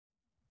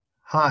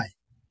Hi,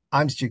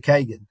 I'm Stu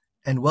Kagan,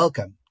 and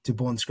welcome to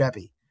Born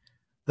Scrappy,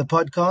 the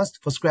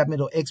podcast for scrap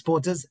metal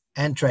exporters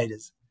and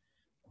traders.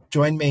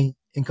 Join me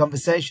in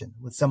conversation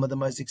with some of the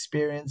most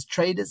experienced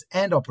traders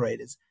and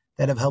operators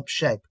that have helped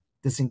shape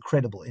this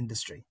incredible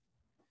industry.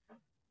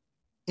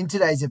 In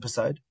today's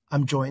episode,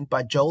 I'm joined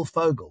by Joel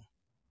Fogel.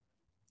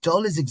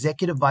 Joel is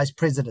Executive Vice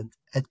President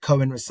at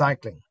Cohen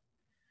Recycling.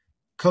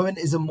 Cohen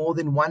is a more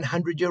than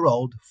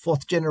 100-year-old,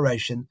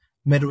 fourth-generation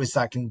metal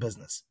recycling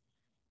business.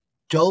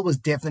 Joel was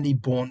definitely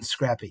born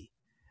scrappy,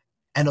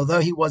 and although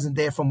he wasn't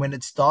there from when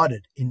it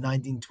started in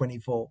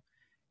 1924,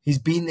 he's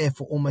been there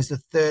for almost a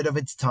third of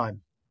its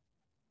time.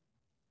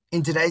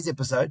 In today's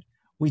episode,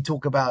 we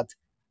talk about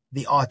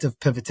the art of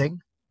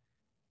pivoting,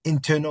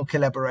 internal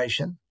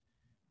collaboration,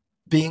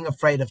 being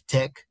afraid of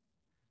tech,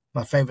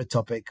 my favorite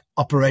topic,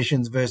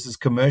 operations versus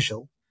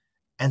commercial,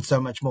 and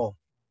so much more.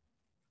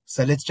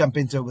 So let's jump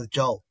into it with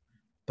Joel.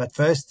 But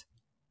first,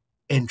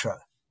 intro.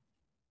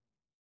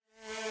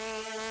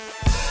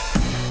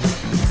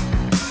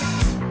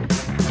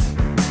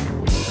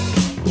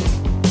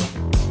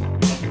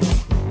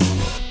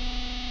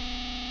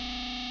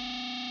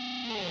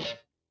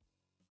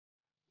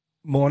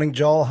 Morning,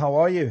 Joel. How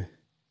are you?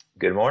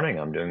 Good morning.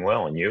 I'm doing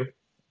well. And you?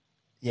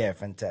 Yeah,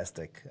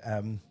 fantastic.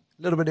 A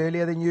little bit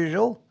earlier than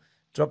usual.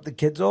 Dropped the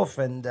kids off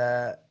and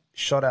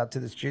shot out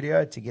to the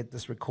studio to get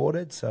this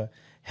recorded. So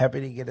happy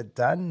to get it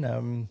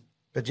done.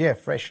 But yeah,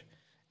 fresh,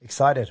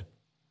 excited.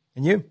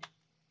 And you?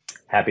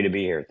 Happy to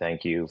be here.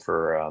 Thank you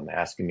for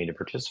asking me to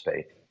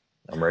participate.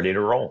 I'm ready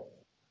to roll.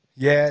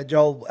 Yeah,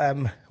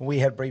 Joel, we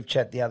had a brief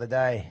chat the other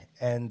day,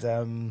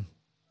 and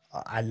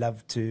I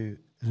love to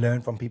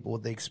learn from people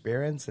with the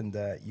experience, and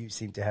you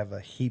seem to have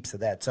heaps of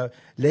that. So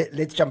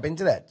let's jump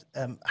into that.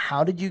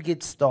 How did you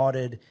get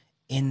started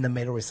in the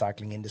metal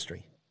recycling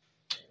industry?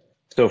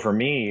 So for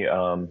me,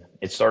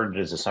 it started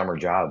as a summer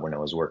job when I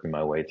was working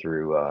my way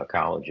through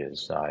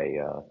colleges. I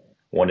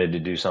wanted to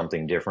do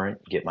something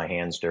different, get my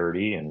hands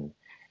dirty, and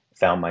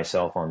found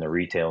myself on the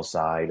retail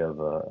side of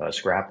a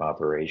scrap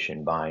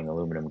operation, buying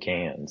aluminum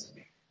cans,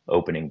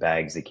 opening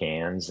bags of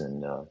cans,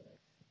 and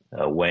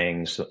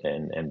weighing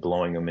and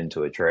blowing them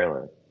into a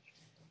trailer.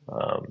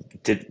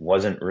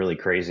 Wasn't really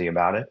crazy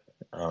about it.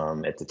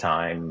 At the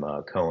time,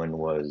 Cohen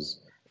was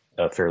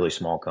a fairly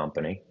small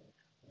company,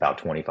 about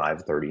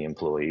 25, 30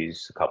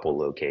 employees, a couple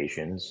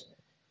locations.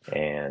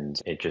 And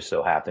it just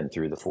so happened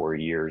through the 4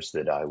 years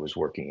that I was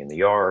working in the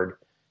yard,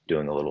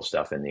 doing a little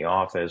stuff in the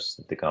office,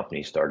 the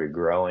company started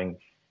growing,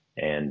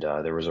 and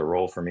there was a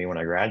role for me when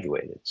I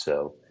graduated.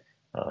 So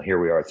here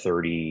we are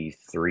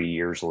 33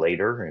 years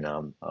later, and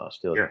I'm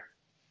still here.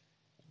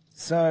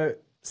 So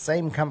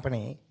same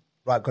company,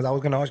 right? Because I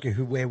was going to ask you,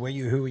 where were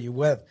you? Who were you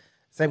with?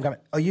 Same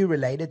company. Are you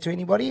related to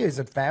anybody? Is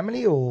it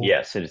family or?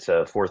 Yes, it's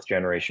a fourth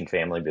generation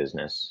family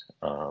business.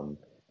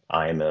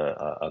 I am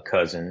a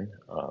cousin,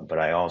 but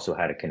I also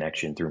had a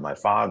connection through my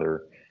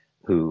father,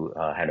 who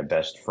had a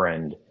best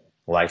friend,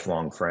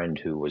 lifelong friend,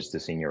 who was the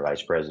senior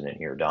vice president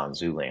here, Don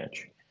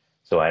Zulanch.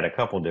 So I had a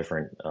couple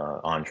different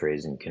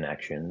entrees and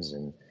connections,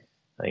 and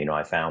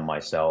I found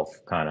myself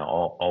kind of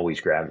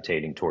always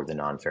gravitating toward the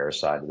non-ferrous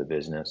side of the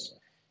business.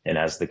 And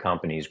as the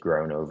company's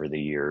grown over the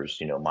years,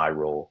 my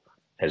role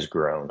has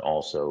grown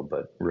also,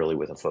 but really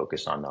with a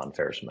focus on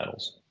non-ferrous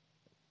metals.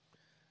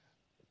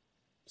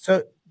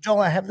 So, Joel,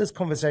 I have this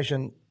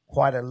conversation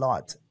quite a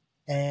lot,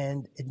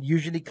 and it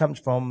usually comes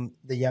from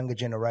the younger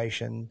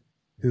generation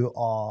who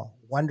are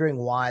wondering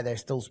why they're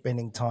still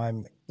spending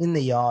time in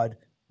the yard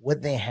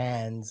with their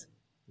hands,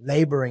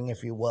 laboring,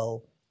 if you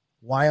will.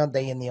 Why aren't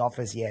they in the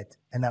office yet?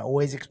 And I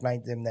always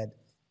explain to them that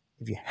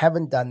if you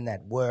haven't done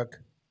that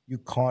work, you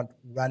can't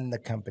run the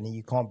company,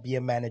 you can't be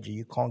a manager,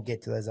 you can't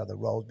get to those other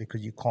roles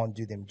because you can't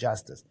do them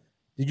justice.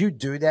 Did you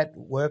do that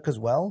work as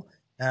well?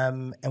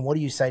 And what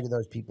do you say to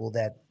those people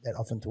that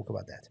often talk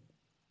about that?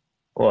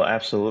 Well,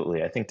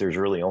 absolutely. I think there's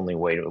really only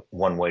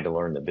one way to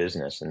learn the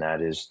business, and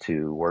that is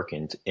to work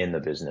in the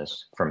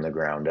business from the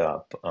ground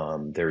up.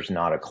 There's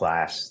not a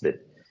class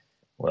that,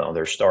 well,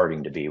 they're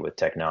starting to be with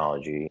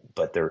technology,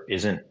 but there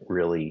isn't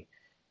really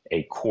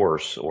a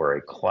course or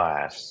a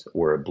class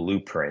or a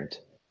blueprint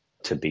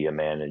to be a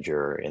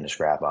manager in a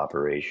scrap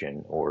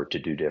operation or to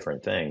do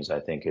different things. I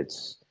think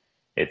it's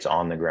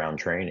on the ground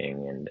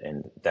training,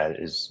 and that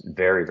is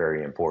very,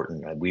 very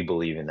important. We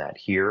believe in that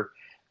here.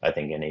 I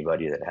think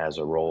anybody that has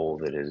a role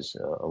that is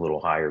a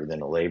little higher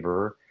than a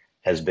laborer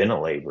has been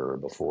a laborer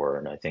before,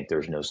 and I think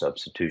there's no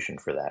substitution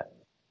for that.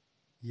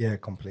 Yeah,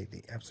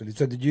 completely. Absolutely.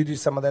 So did you do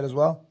some of that as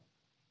well?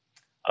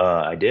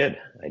 I did.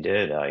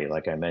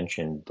 Like I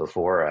mentioned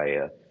before,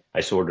 I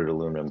sorted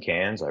aluminum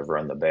cans. I've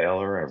run the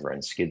baler. I've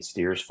run skid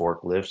steers,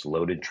 forklifts,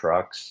 loaded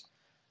trucks.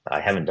 I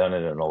haven't done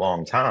it in a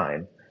long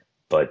time,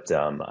 but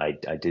I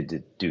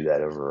did do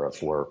that over a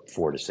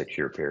 4 to 6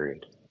 year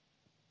period.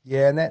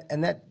 Yeah,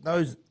 and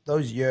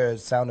those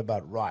years sound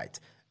about right.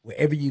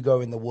 Wherever you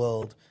go in the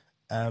world,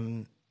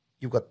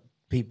 you've got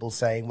people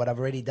saying, "Well, I've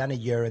already done a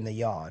year in the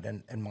yard,"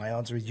 and my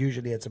answer is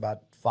usually it's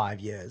about 5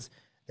 years.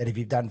 That if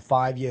you've done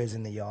 5 years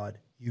in the yard,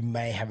 you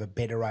may have a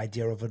better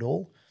idea of it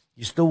all.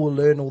 You still will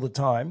learn all the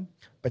time,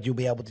 but you'll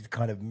be able to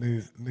kind of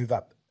move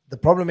up. The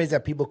problem is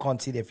that people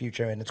can't see their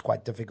future, and it's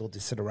quite difficult to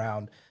sit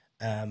around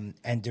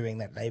and doing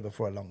that labor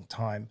for a long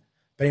time.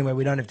 But anyway,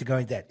 we don't have to go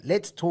into that.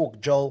 Let's talk,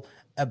 Joel,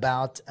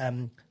 about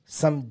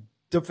some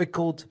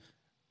difficult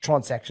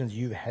transactions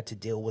you've had to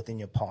deal with in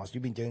your past.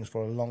 You've been doing this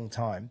for a long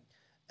time.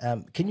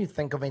 Can you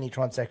think of any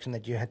transaction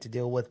that you had to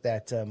deal with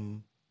that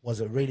was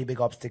a really big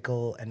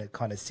obstacle and it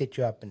kind of set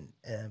you up?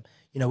 And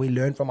we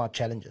learn from our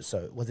challenges.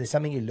 So, was there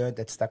something you learned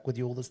that stuck with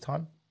you all this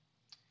time?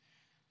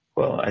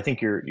 Well, I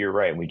think you're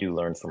right. We do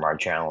learn from our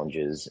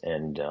challenges,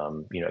 and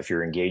if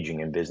you're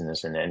engaging in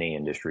business in any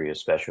industry,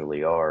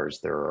 especially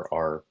ours, there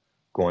are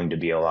going to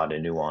be a lot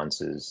of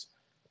nuances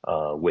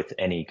with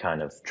any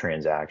kind of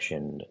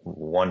transaction.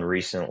 One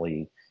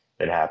recently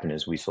that happened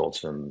is we sold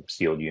some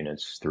sealed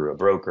units through a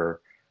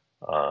broker.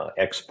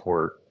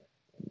 Export,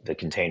 the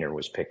container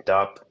was picked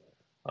up,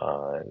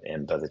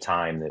 and by the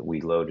time that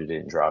we loaded it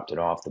and dropped it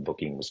off, the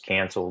booking was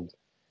canceled.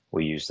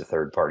 We used a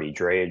third-party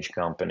drayage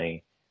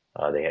company.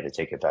 They had to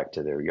take it back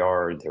to their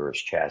yard. There was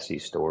chassis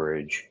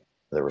storage.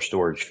 There were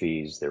storage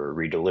fees. There were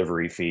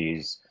redelivery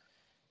fees.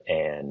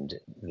 And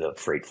the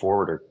freight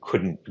forwarder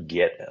couldn't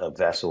get a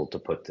vessel to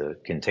put the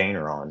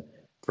container on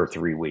for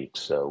 3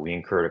 weeks. So we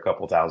incurred a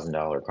couple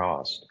 $1,000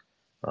 cost.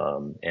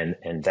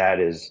 And that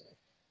is,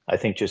 I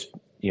think, just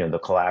the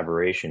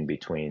collaboration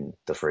between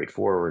the freight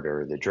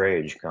forwarder, the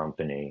drayage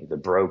company, the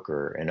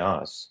broker, and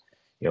us,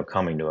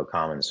 coming to a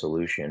common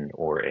solution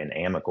or an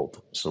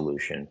amicable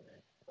solution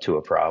to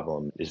a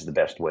problem is the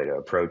best way to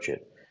approach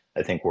it.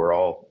 I think we're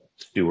all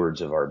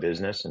stewards of our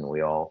business and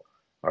we all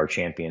are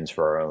champions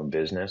for our own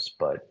business.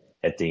 But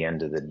at the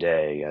end of the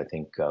day, I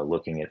think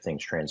looking at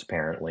things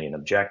transparently and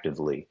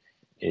objectively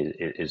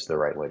is the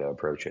right way to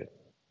approach it.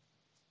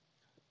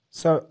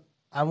 So,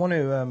 I want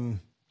to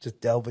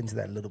just delve into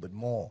that a little bit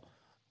more.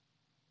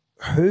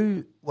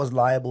 Who was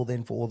liable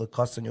then for all the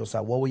costs on your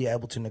side? What were you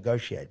able to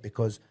negotiate?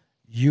 Because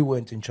you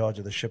weren't in charge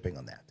of the shipping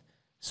on that.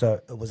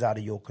 So it was out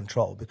of your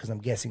control because I'm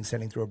guessing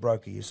selling through a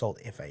broker, you sold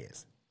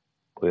FAS.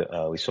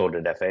 We sold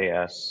at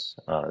FAS,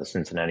 the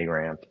Cincinnati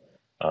ramp.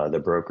 The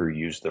broker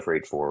used the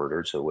freight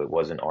forwarder, so it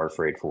wasn't our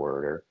freight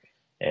forwarder.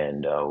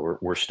 And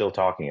we're still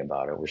talking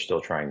about it. We're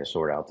still trying to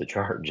sort out the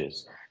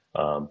charges.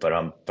 But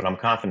I'm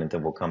confident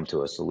that we'll come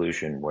to a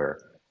solution where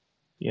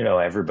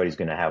everybody's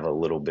going to have a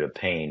little bit of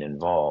pain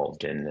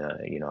involved, and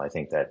I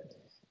think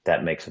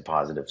that makes a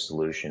positive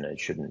solution. It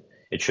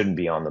shouldn't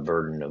be on the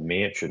burden of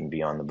me. It shouldn't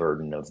be on the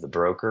burden of the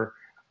broker.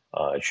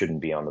 It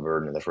shouldn't be on the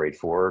burden of the freight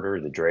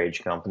forwarder, the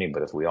drayage company.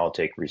 But if we all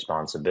take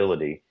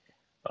responsibility,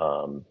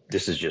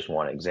 this is just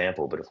one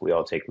example. But if we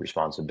all take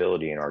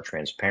responsibility and are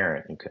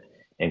transparent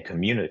and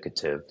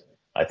communicative,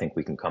 I think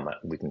we can come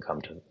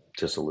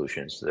to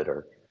solutions that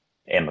are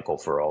amicable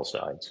for all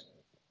sides.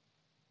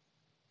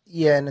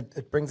 Yeah, and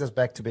it brings us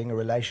back to being a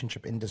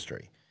relationship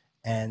industry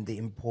and the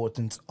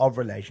importance of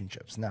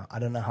relationships. Now, I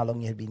don't know how long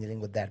you had been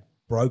dealing with that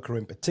broker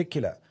in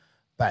particular,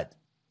 but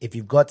if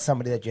you've got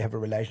somebody that you have a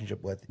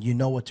relationship with, you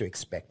know what to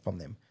expect from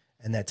them,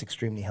 and that's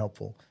extremely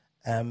helpful.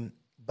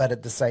 But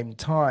at the same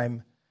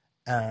time,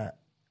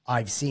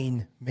 I've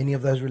seen many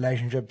of those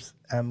relationships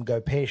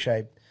go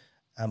pear-shaped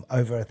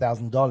over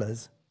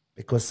 $1,000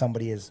 because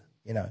somebody has,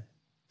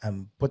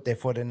 put their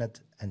foot in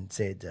it and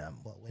said,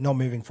 well, we're not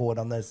moving forward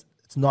on this.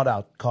 It's not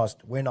our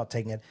cost. We're not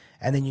taking it.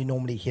 And then you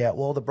normally hear,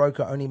 well, the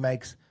broker only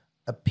makes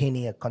a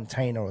penny a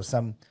container, or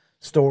some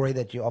story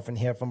that you often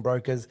hear from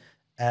brokers.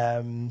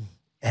 And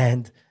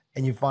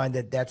you find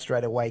that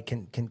straight away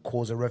can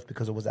cause a rift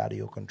because it was out of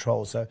your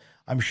control. So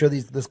I'm sure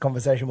this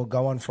conversation will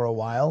go on for a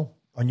while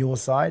on your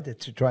side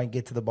to try and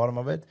get to the bottom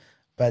of it.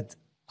 But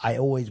I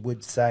always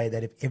would say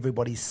that if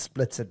everybody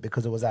splits it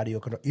because it was out of your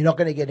control, you're not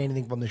going to get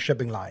anything from the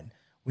shipping line.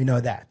 We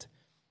know that.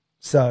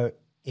 So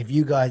if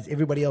you guys,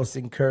 everybody else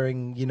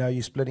incurring,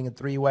 you're splitting it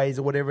 3 ways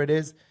or whatever it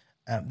is,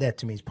 that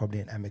to me is probably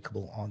an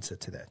amicable answer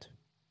to that.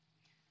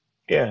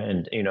 Yeah,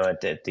 and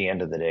at the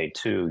end of the day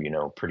too,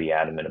 pretty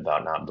adamant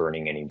about not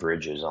burning any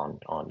bridges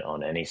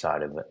on any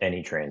side of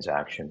any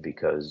transaction,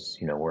 because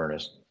we're in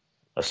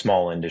a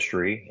small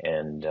industry,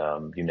 and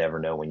you never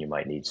know when you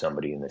might need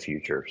somebody in the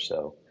future.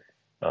 So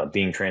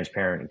being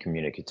transparent and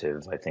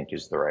communicative, I think,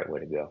 is the right way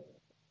to go.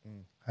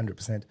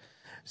 100%.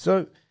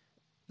 So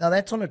now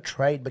that's on a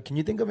trade, but can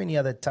you think of any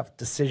other tough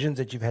decisions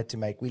that you've had to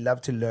make? We love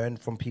to learn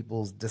from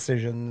people's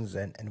decisions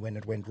and when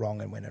it went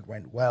wrong and when it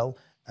went well.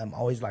 I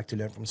always like to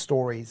learn from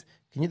stories.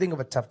 Can you think of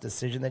a tough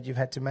decision that you've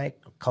had to make,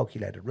 a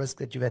calculated risk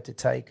that you've had to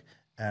take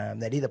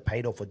that either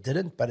paid off or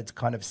didn't, but it's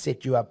kind of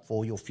set you up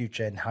for your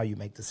future and how you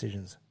make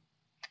decisions?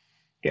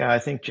 Yeah, I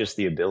think just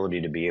the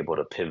ability to be able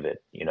to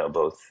pivot,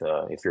 both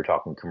if you're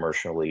talking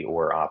commercially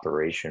or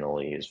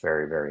operationally, is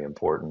very, very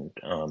important.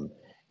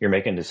 You're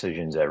making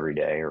decisions every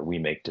day, or we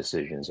make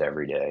decisions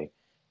every day,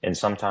 and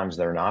sometimes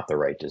they're not the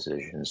right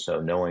decisions. So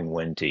knowing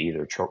when to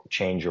either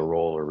change a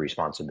role or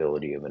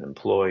responsibility of an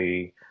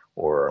employee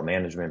or a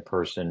management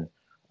person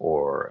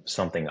or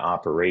something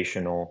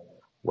operational,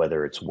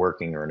 whether it's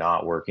working or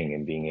not working,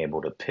 and being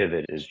able to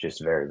pivot is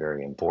just very,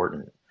 very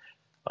important.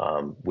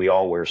 We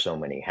all wear so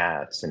many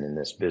hats, and in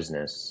this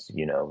business,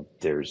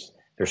 there's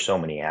so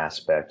many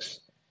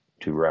aspects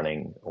to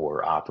running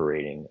or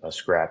operating a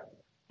scrap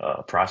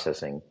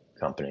processing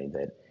company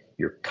that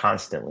you're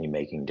constantly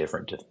making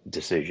different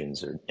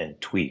decisions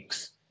and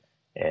tweaks.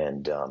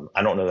 And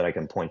I don't know that I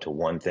can point to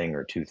one thing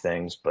or two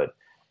things, but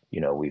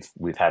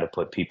we've had to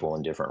put people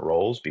in different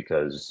roles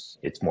because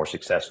it's more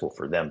successful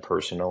for them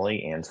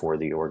personally and for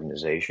the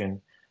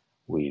organization.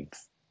 We've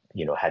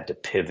had to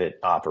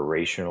pivot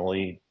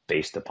operationally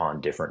based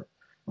upon different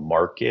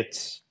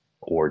markets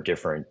or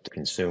different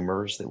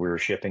consumers that we were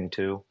shipping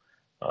to.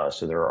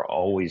 So there are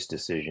always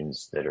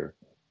decisions that are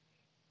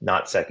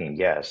not second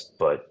guessed,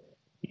 but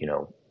you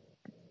know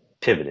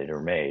pivoted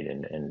or made.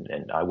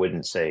 And I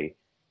wouldn't say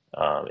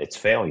it's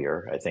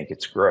failure. I think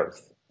it's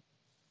growth.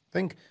 I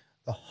think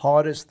the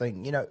hardest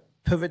thing,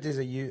 pivot is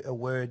a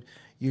word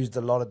used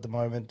a lot at the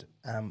moment.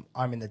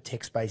 I'm in the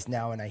tech space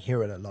now, and I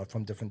hear it a lot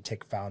from different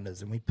tech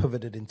founders, and we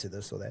pivoted into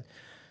this or that.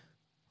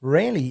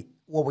 Really,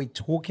 what we're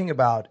talking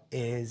about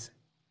is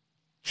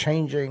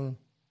changing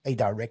a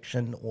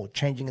direction or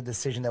changing a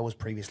decision that was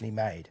previously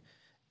made.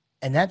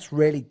 And that's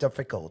really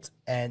difficult.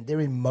 And there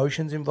are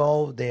emotions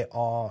involved, there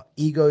are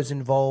egos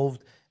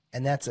involved,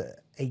 and that's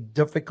a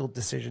difficult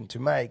decision to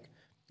make.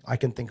 I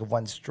can think of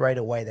one straight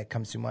away that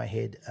comes to my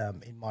head.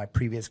 In my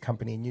previous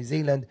company in New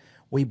Zealand,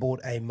 we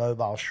bought a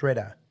mobile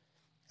shredder,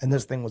 and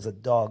this thing was a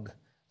dog.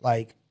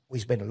 Like, we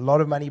spent a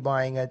lot of money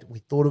buying it. We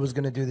thought it was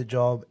going to do the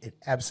job. It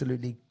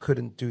absolutely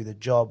couldn't do the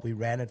job. We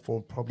ran it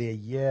for probably a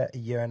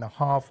year and a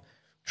half,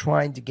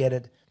 trying to get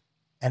it.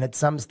 And at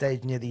some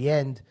stage near the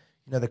end,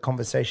 the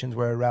conversations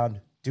were around,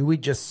 do we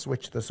just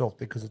switch this off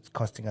because it's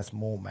costing us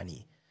more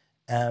money,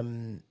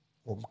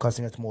 or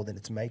costing us more than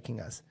it's making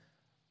us?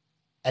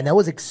 And that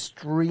was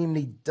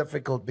extremely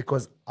difficult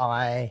because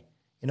I'm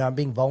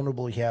being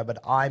vulnerable here, but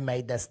I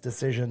made this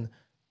decision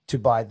to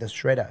buy the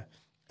shredder.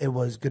 It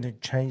was going to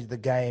change the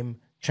game,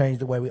 change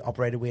the way we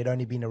operated. We had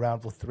only been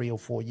around for 3 or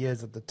 4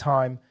 years at the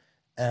time,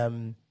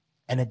 and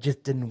it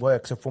just didn't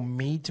work. So for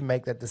me to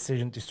make that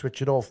decision to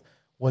switch it off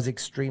was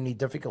extremely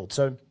difficult.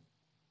 So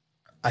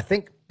I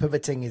think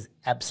pivoting is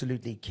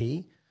absolutely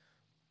key,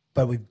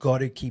 but we've got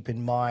to keep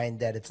in mind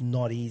that it's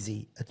not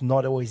easy. It's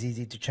not always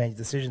easy to change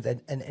decisions.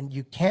 And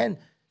you can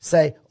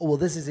say, oh, well,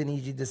 this is an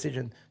easy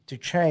decision to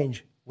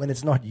change when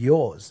it's not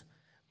yours.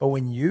 But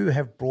when you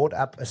have brought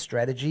up a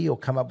strategy or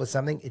come up with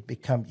something, it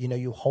becomes,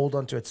 you hold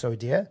on to it so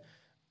dear,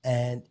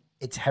 and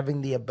it's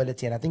having the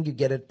ability. And I think you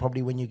get it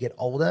probably when you get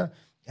older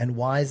and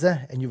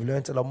wiser, and you've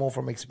learned a lot more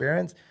from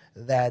experience,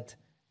 that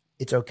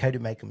it's okay to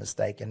make a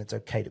mistake and it's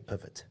okay to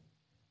pivot.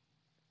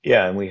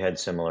 Yeah, and we had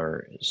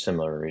similar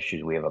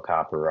issues. We have a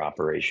copper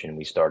operation.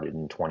 We started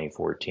in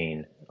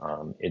 2014.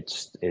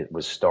 It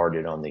was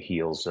started on the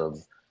heels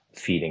of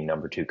feeding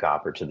number two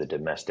copper to the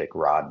domestic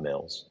rod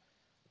mills.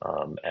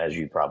 As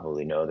you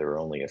probably know, there are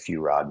only a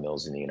few rod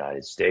mills in the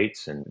United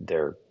States, and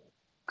their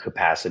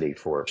capacity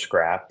for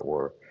scrap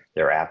or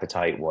their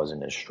appetite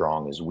wasn't as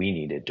strong as we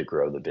needed to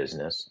grow the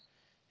business.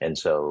 And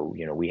so,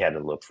 we had to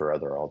look for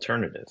other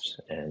alternatives.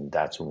 And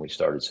that's when we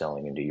started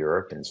selling into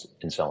Europe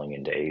and selling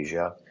into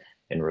Asia,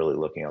 and really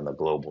looking on the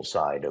global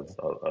side of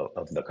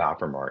the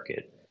copper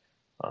market.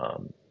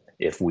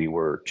 If we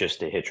were just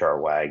to hitch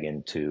our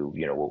wagon to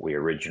what we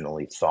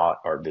originally thought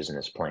our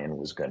business plan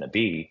was going to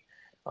be,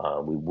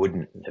 we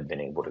wouldn't have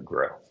been able to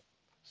grow.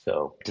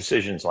 So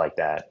decisions like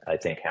that, I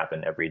think,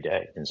 happen every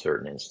day in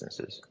certain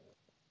instances.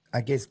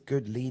 I guess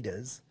good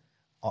leaders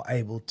are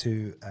able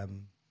to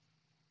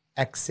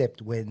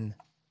accept when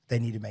they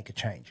need to make a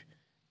change.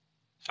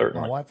 My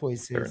Certainly. wife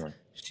always says, Certainly.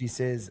 she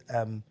says,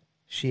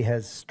 she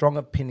has strong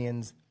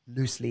opinions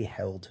loosely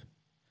held.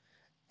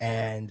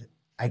 And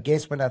I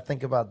guess when I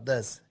think about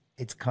this,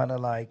 it's kind of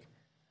like,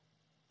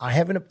 I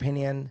have an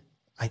opinion.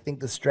 I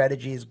think the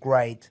strategy is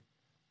great,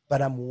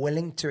 but I'm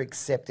willing to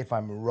accept if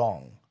I'm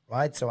wrong,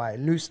 right? So I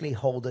loosely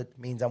hold it,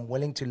 means I'm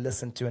willing to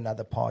listen to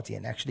another party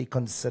and actually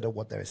consider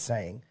what they're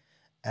saying.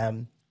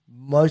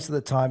 Most of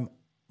the time,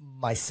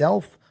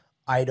 myself,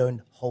 I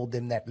don't hold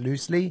them that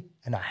loosely,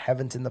 and I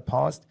haven't in the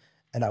past.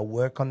 And I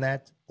work on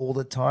that all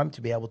the time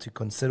to be able to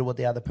consider what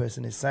the other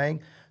person is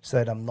saying, so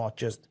that I'm not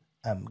just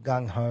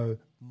gung-ho,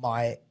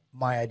 my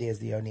idea is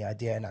the only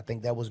idea. And I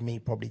think that was me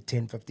probably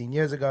 10, 15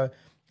 years ago.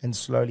 And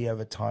slowly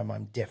over time,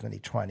 I'm definitely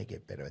trying to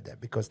get better at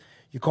that, because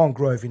you can't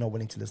grow if you're not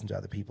willing to listen to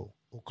other people,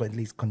 or at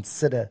least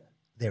consider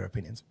their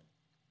opinions.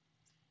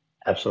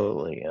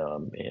 Absolutely.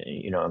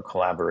 In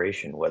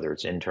collaboration, whether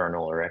it's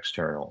internal or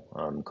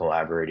external,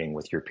 collaborating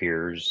with your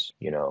peers,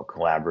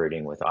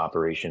 collaborating with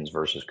operations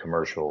versus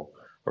commercial,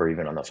 or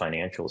even on the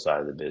financial side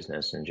of the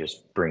business, and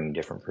just bringing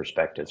different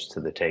perspectives to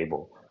the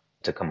table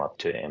to come up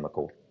to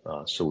amicable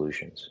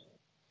solutions.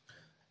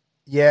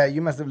 Yeah,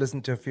 you must have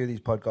listened to a few of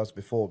these podcasts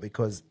before,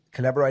 because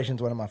collaboration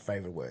is one of my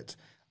favorite words.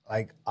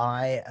 Like,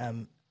 I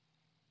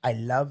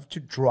love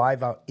to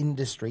drive our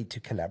industry to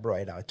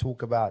collaborate. I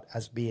talk about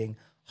us being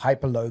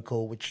hyper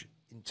local, which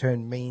in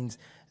turn means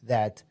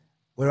that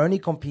we're only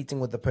competing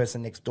with the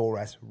person next door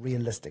us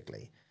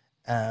realistically.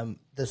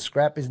 the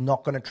scrap is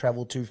not going to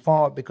travel too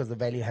far because the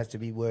value has to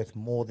be worth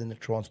more than the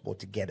transport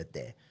to get it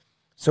there.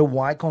 So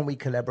why can't we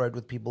collaborate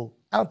with people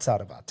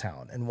outside of our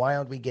town? And why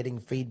aren't we getting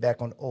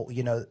feedback on, oh,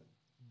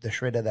 the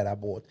shredder that I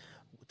bought?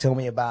 Tell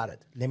me about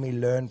it. Let me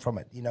learn from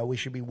it. We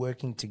should be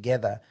working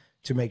together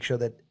to make sure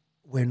that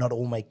we're not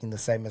all making the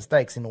same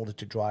mistakes in order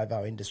to drive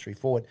our industry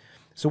forward.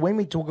 So when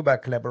we talk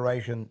about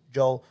collaboration,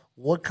 Joel,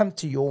 what comes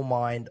to your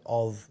mind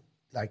of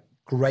like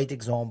great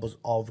examples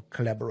of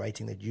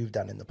collaborating that you've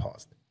done in the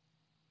past?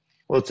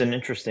 Well, it's an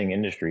interesting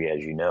industry,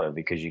 as you know,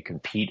 because you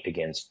compete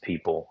against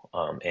people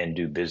and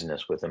do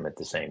business with them at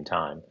the same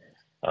time.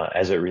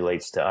 As it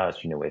relates to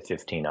us, we have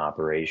 15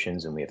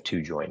 operations and we have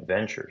two joint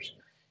ventures.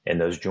 And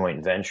those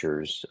joint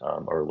ventures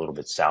are a little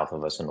bit south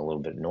of us and a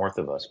little bit north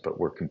of us, but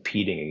we're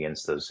competing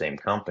against those same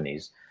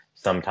companies,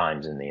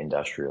 sometimes in the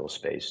industrial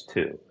space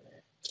too.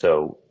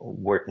 So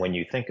when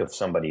you think of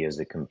somebody as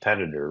a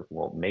competitor,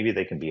 well, maybe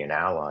they can be an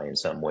ally in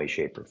some way,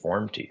 shape, or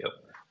form to you.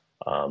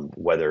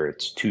 Whether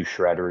it's two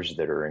shredders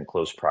that are in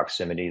close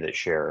proximity that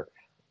share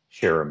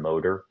a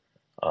motor,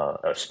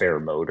 a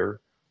spare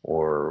motor,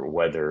 or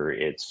whether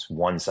it's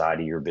one side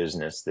of your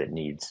business that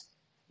needs,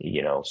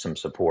 some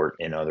support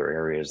in other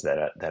areas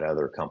that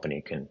other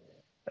company can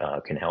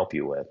help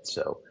you with.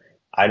 So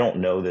I don't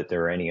know that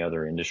there are any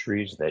other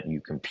industries that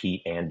you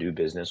compete and do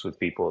business with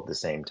people at the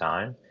same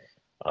time.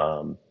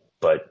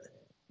 But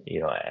you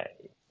know,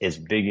 as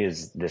big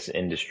as this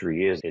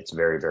industry is, it's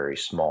very, very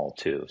small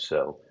too.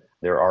 So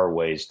there are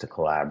ways to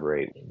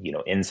collaborate,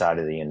 inside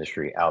of the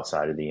industry,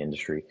 outside of the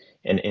industry,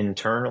 and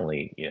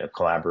internally,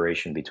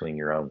 collaboration between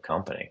your own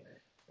company.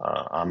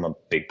 I'm a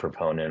big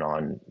proponent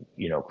on,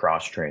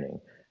 cross training.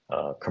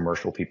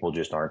 Commercial people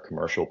just aren't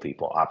commercial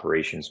people.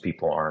 Operations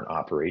people aren't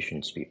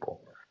operations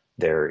people.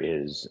 There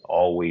is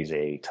always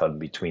a tug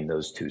between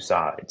those two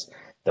sides.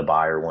 The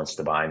buyer wants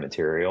to buy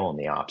material, and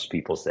the ops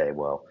people say,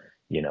 well,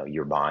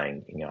 you're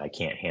buying, I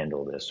can't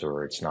handle this,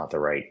 or it's not the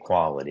right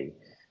quality.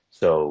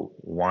 So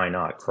why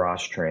not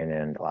cross train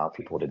and allow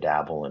people to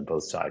dabble in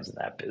both sides of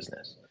that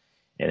business?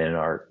 And in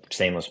our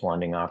stainless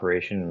blending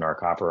operation and our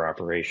copper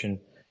operation,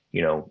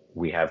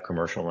 we have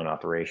commercial and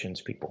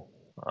operations people.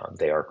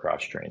 They are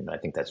cross trained. I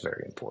think that's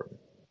very important.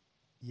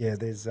 Yeah,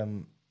 there's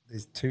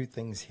two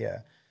things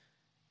here.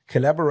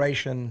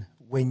 Collaboration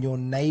when your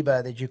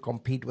neighbor that you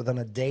compete with on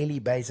a daily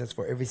basis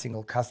for every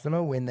single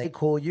customer, when they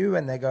call you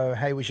and they go,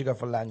 hey, we should go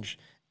for lunch.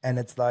 And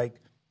it's like,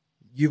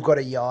 you've got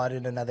a yard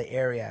in another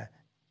area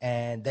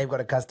and they've got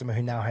a customer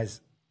who now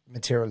has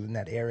material in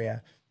that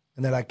area.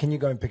 And they're like, can you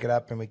go and pick it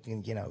up and we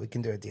can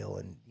do a deal.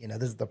 And,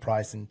 this is the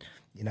price. And,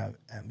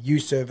 you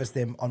service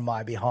them on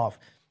my behalf.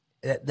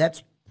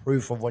 That's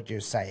proof of what you're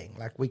saying.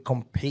 Like we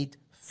compete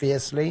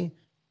fiercely,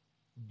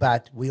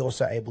 but we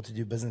also able to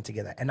do business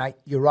together. And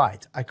you're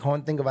right. I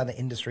can't think of other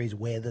industries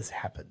where this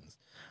happens,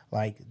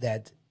 like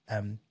that.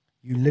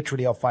 You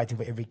literally are fighting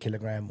for every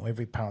kilogram or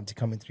every pound to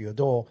come in through your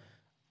door,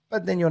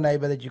 but then your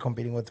neighbor that you're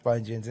competing with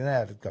phones you and says,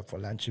 "Let's go for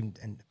lunch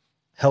and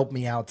help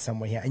me out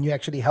somewhere here," and you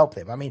actually help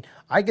them. I mean,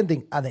 I can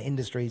think other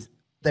industries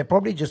they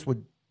probably just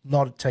would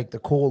not take the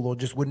call or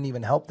just wouldn't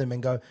even help them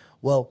and go,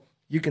 "Well,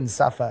 you can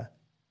suffer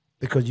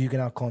because you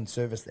can't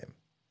service them."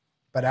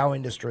 But our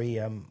industry,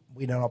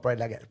 we don't operate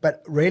like that.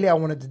 But really, I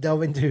wanted to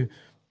delve into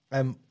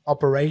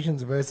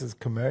operations versus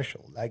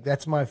commercial. Like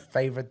that's my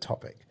favorite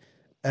topic.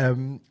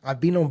 I've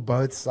been on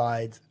both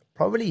sides,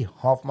 probably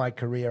half my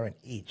career in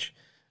each.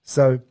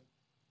 So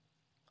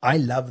I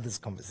love this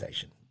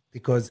conversation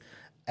because,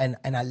 and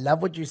I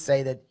love what you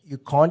say that you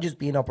can't just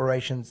be in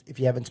operations if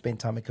you haven't spent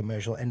time in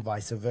commercial and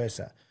vice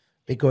versa.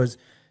 Because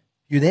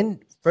you then,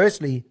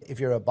 firstly, if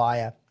you're a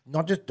buyer,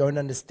 not just don't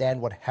understand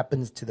what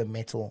happens to the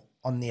metal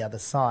on the other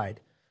side,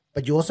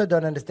 but you also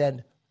don't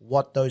understand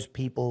what those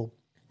people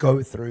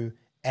go through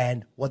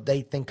and what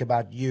they think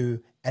about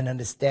you and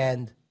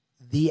understand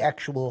the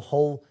actual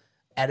whole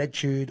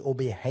attitude or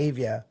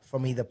behavior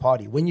from either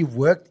party. When you've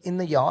worked in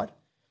the yard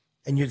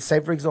and you'd say,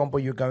 for example,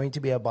 you're going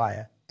to be a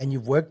buyer and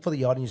you've worked for the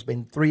yard and you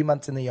spend 3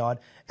 months in the yard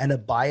and a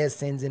buyer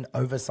sends in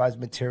oversized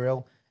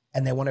material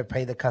and they want to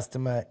pay the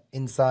customer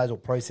in size or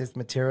processed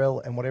material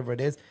and whatever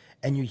it is,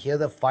 and you hear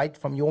the fight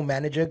from your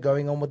manager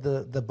going on with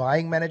the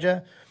buying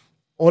manager,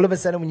 all of a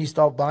sudden when you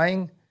start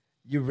buying,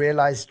 you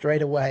realize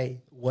straight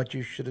away what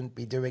you shouldn't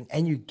be doing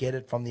and you get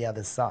it from the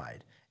other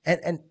side.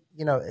 And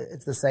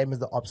it's the same as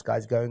the ops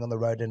guys going on the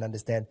road and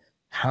understand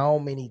how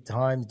many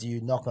times do you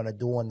knock on a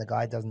door and the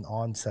guy doesn't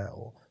answer,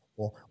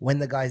 or when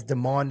the guy's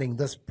demanding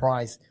this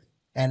price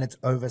and it's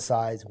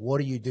oversized, what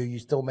do? You're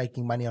still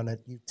making money on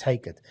it, you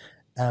take it.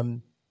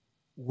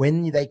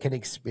 When they can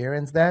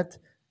experience that,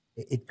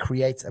 it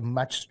creates a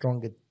much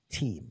stronger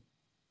team.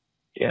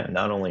 Yeah,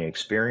 not only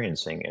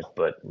experiencing it,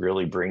 but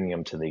really bringing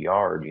them to the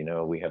yard.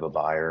 We have a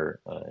buyer,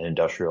 an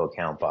industrial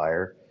account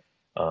buyer,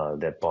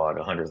 that bought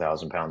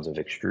 100,000 pounds of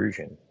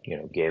extrusion.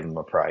 Gave him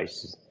a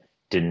price,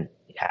 didn't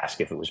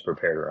ask if it was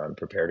prepared or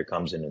unprepared. It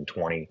comes in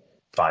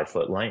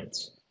 25-foot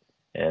lengths.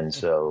 And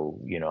so,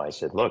 I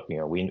said, look,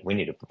 we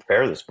need to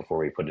prepare this before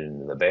we put it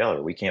into the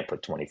baler. We can't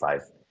put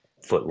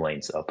 25-foot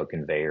lengths up a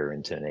conveyor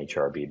into an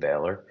HRB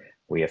baler.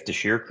 We have to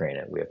shear crane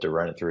it. We have to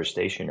run it through a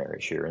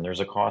stationary shear, and there's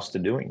a cost to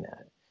doing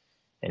that.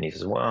 And he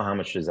says, well, how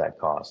much does that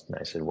cost? And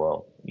I said,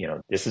 well,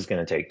 this is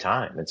going to take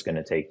time. It's going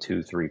to take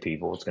 2-3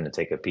 people. It's going to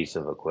take a piece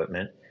of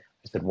equipment.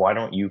 I said, why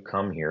don't you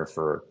come here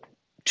for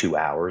 2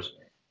 hours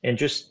and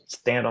just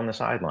stand on the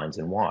sidelines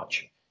and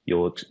watch?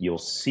 You'll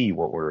see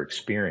what we're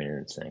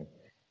experiencing.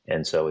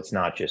 And so it's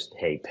not just,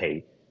 hey,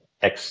 pay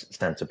X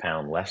cents a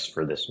pound less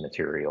for this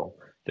material.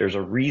 There's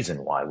a reason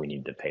why we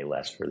need to pay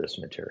less for this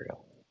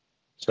material.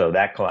 So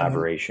that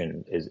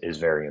collaboration is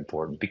very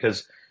important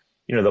because,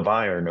 the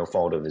buyer, no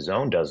fault of his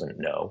own, doesn't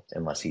know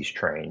unless he's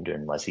trained,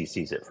 unless he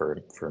sees it for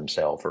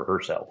himself or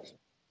herself.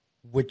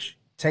 Which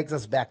takes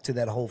us back to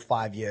that whole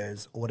 5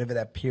 years or whatever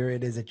that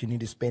period is that you need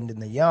to spend in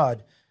the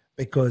yard,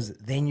 because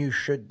then you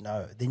should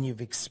know. Then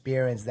you've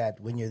experienced that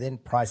when you're then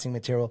pricing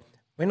material.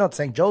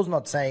 Joel's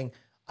not saying,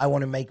 I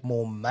want to make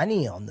more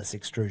money on this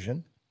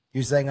extrusion.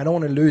 You're saying, I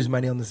don't want to lose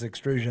money on this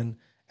extrusion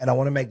and I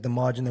want to make the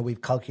margin that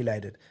we've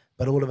calculated.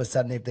 But all of a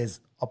sudden, if there's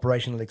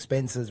operational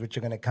expenses which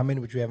are going to come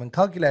in, which we haven't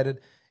calculated,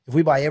 if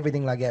we buy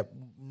everything like that,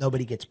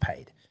 nobody gets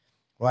paid,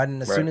 right?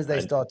 And as soon as they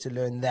start to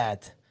learn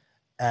that,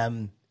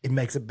 it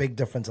makes a big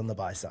difference on the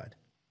buy side.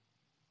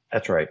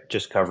 That's right.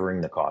 Just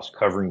covering the cost,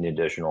 covering the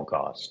additional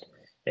cost,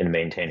 and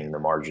maintaining the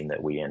margin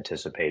that we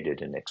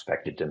anticipated and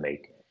expected to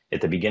make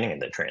at the beginning of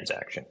the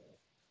transaction.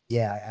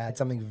 Yeah, I had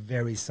something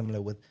very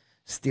similar with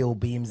steel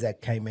beams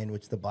that came in,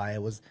 which we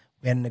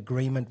had an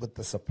agreement with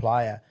the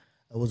supplier.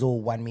 It was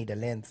all 1 meter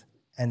length.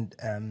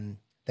 And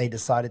they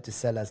decided to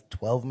sell us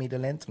 12 meter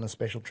length on a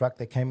special truck.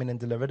 They came in and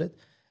delivered it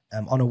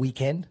on a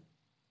weekend,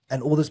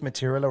 and all this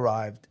material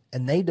arrived,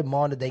 and they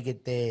demanded they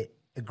get their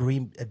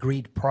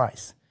agreed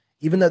price.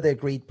 Even though the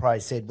agreed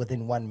price said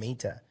within 1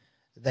 meter,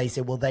 they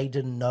said, well, they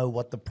didn't know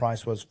what the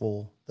price was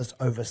for this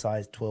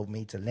oversized 12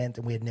 meter length,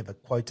 and we had never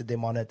quoted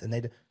them on it.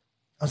 And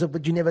I said,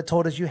 but you never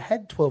told us you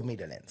had 12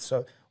 meter length,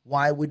 so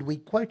why would we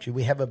quote you?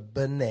 We have a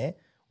bin there,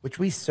 which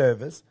we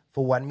service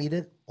for 1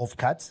 meter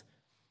offcuts.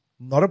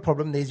 Not a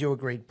problem. There's your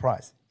agreed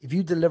price. If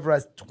you deliver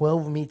us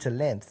 12 meter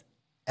length,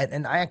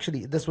 and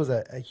this was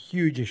a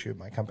huge issue in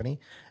my company.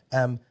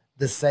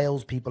 The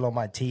salespeople on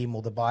my team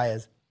or the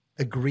buyers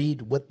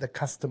agreed with the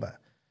customer.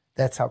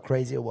 That's how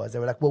crazy it was. They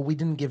were like, well, we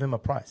didn't give him a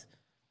price.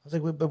 I was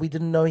like, well, but we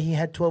didn't know he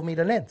had 12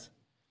 meter length.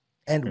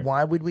 And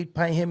why would we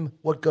pay him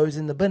what goes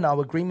in the bin? Our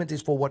agreement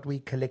is for what we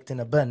collect in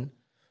a bin,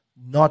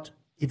 not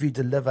if you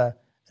deliver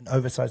an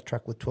oversized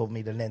truck with 12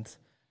 meter length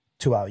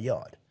to our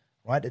yard.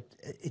 Right,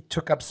 it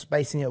took up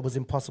space, and it was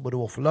impossible to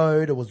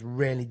offload. It was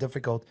really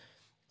difficult,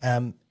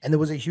 and there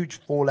was a huge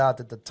fallout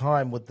at the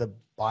time with the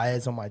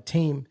buyers on my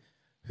team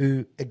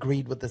who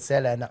agreed with the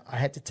seller, and I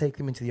had to take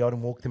them into the yard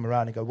and walk them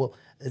around and go, well,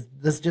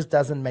 this just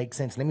doesn't make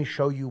sense. Let me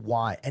show you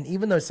why. And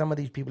even though some of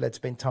these people had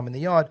spent time in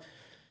the yard,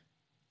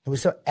 it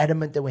was so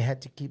adamant that we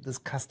had to keep this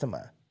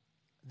customer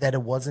that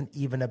it wasn't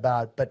even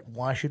about, but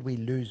why should we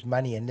lose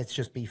money? And let's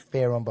just be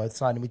fair on both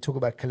sides. And we talk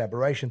about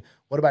collaboration.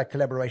 What about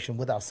collaboration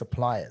with our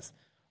suppliers?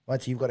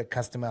 Right, so you've got a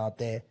customer out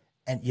there,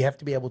 and you have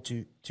to be able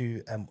to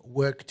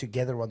work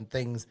together on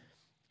things.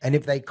 And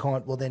if they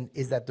can't, well, then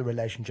is that the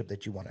relationship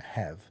that you want to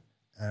have?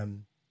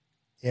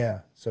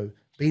 So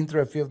been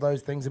through a few of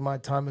those things in my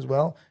time as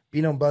well.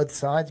 Been on both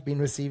sides, been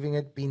receiving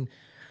it, been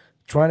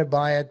trying to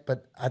buy it.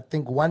 But I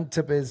think one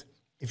tip is,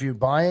 if you're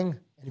buying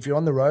and if you're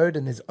on the road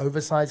and there's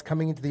oversized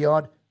coming into the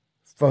yard,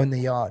 phone the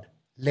yard.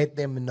 Let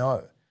them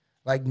know.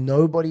 Like,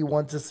 nobody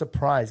wants a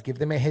surprise. Give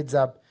them a heads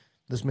up.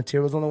 This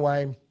material's on the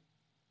way.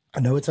 I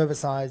know it's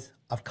oversized.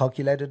 I've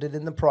calculated it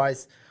in the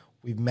price.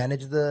 We've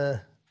managed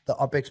the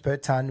OPEX per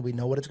ton. We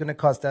know what it's going to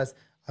cost us.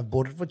 I've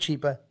bought it for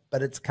cheaper,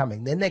 but it's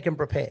coming. Then they can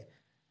prepare.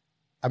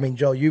 I mean,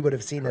 Joel, you would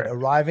have seen it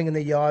arriving in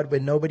the yard where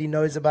nobody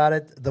knows about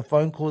it. The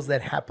phone calls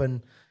that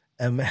happen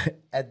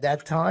at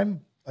that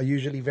time are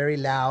usually very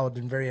loud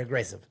and very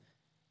aggressive.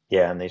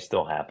 Yeah, and they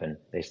still happen.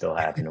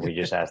 And we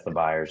just ask the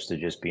buyers to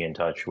just be in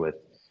touch with,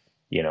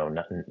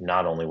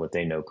 not only what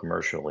they know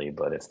commercially,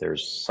 but if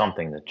there's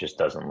something that just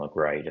doesn't look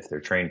right, if they're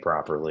trained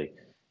properly,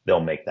 they'll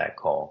make that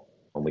call.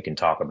 And we can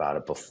talk about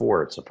it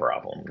before it's a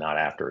problem, not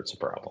after it's a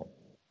problem.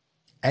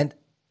 And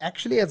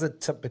actually, as a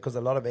tip, because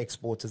a lot of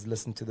exporters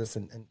listen to this,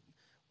 and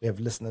we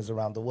have listeners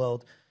around the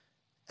world,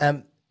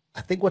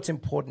 I think what's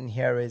important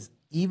here is,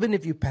 even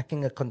if you're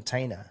packing a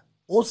container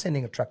or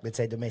sending a truck, let's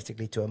say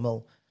domestically to a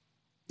mill,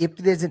 if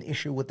there's an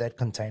issue with that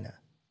container,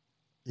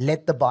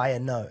 let the buyer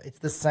know. It's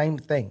the same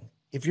thing.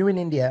 If you're in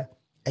India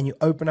and you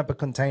open up a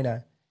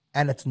container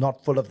and it's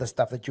not full of the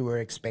stuff that you were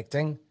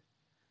expecting,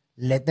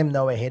 let them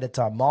know ahead of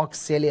time. Mark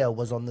Celia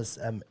was on this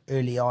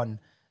early on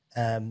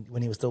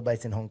when he was still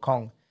based in Hong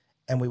Kong,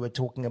 and we were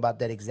talking about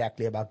that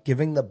exactly, about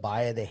giving the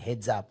buyer the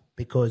heads up,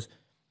 because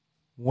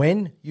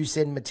when you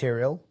send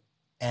material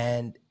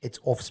and it's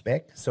off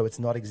spec, so it's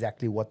not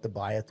exactly what the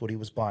buyer thought he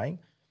was buying,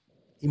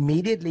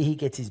 immediately he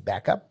gets his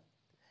backup.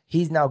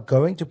 He's now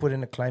going to put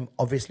in a claim.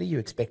 Obviously, you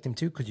expect him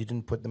to because you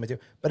didn't put the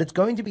material, but it's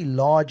going to be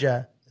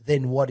larger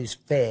than what is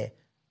fair,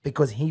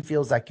 because he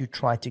feels like you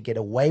tried to get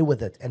away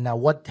with it. And now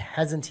what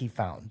hasn't he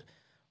found,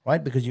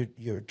 right? Because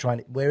you're trying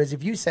to, whereas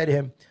if you say to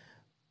him,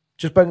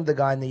 just spoken to the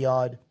guy in the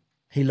yard.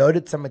 He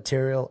loaded some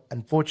material.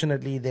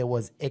 Unfortunately, there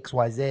was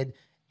XYZ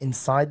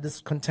inside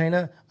this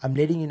container. I'm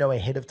letting you know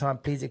ahead of time.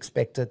 Please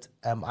expect it.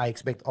 I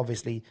expect,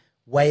 obviously,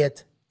 weigh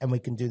it, and we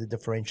can do the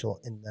differential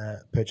in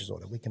the purchase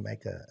order. We can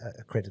make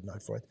a credit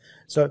note for it.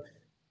 So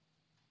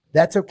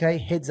that's okay.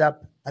 Heads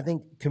up. I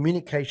think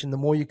communication, the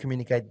more you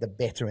communicate, the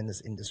better in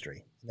this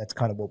industry. That's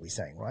kind of what we're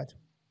saying, right?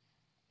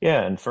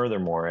 Yeah, and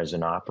furthermore, as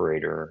an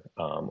operator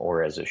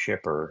or as a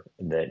shipper,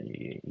 that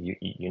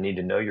you need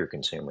to know your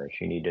consumers.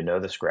 You need to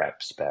know the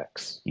scrap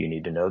specs. You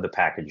need to know the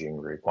packaging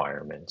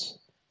requirements.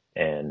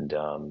 And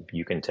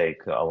you can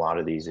take a lot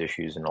of these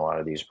issues and a lot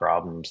of these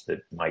problems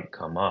that might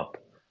come up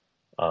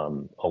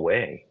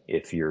away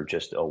if you're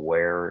just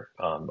aware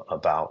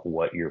about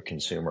what your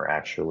consumer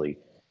actually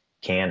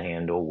can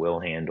handle, will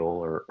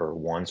handle, or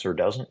wants or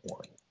doesn't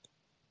want.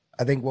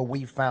 I think what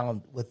we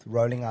found with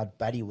rolling out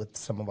Buddy with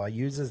some of our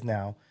users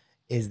now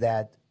is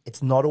that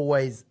it's not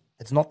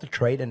the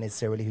trader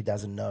necessarily who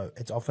doesn't know.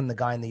 It's often the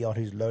guy in the yacht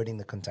who's loading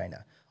the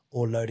container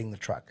or loading the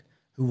truck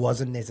who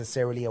wasn't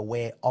necessarily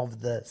aware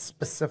of the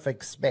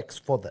specific specs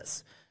for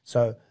this.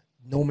 So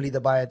normally the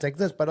buyer takes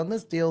this, but on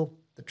this deal,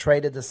 the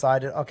trader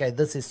decided, okay,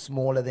 this is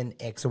smaller than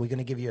X, so we're going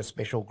to give you a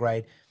special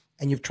grade.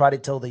 And you've tried to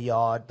tell the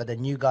yard, but the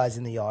new guy's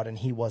in the yard and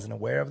he wasn't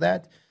aware of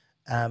that.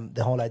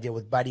 The whole idea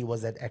with Buddy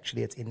was that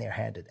actually it's in their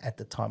hand at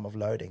the time of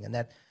loading.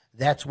 And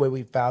that's where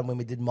we found when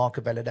we did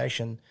market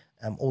validation,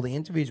 all the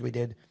interviews we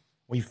did,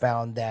 we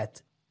found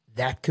that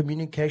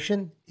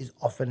communication is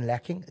often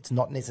lacking. It's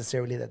not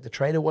necessarily that the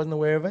trader wasn't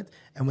aware of it.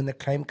 And when the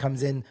claim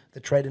comes in, the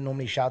trader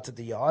normally shouts at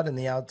the yard and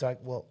the yard's like,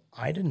 well,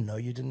 I didn't know,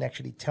 you didn't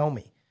actually tell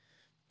me.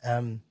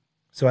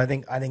 So I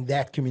think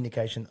that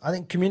communication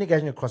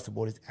across the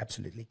board is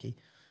absolutely key.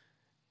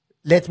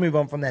 Let's move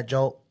on from that,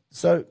 Joel.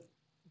 So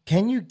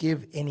can you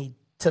give any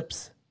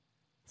tips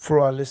for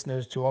our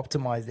listeners to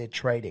optimize their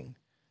trading?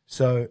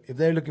 So if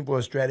they're looking for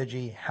a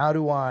strategy, how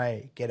do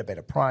I get a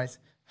better price?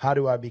 How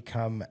do I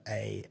become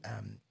a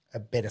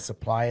better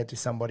supplier to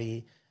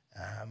somebody?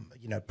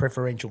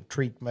 Preferential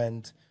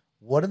treatment.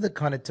 What are the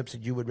kind of tips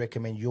that you would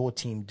recommend your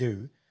team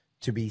do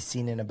to be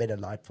seen in a better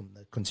light from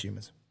the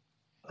consumers?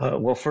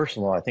 Well, first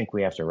of all, I think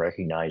we have to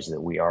recognize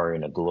that we are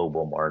in a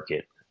global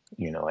market.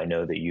 I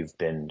know that you've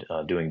been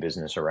doing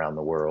business around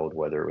the world,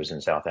 whether it was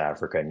in South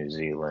Africa, New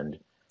Zealand,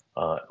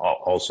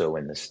 also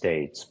in the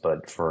States.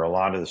 But for a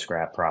lot of the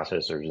scrap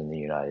processors in the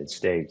United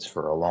States,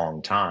 for a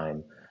long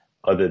time,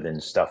 other than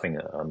stuffing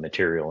a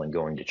material and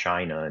going to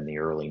China in the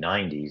early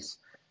 90s,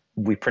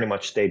 we pretty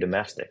much stay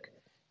domestic.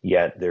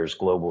 Yet there's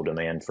global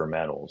demand for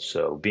metals.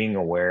 So being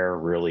aware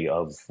really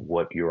of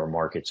what your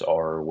markets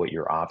are, what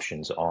your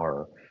options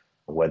are,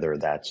 whether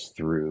that's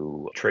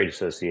through trade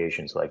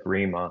associations like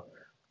REMA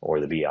or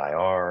the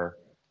BIR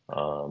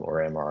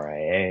or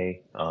MRIA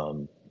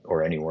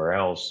or anywhere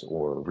else,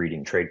 or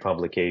reading trade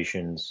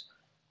publications,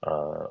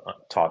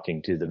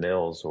 talking to the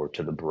mills or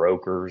to the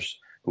brokers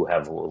who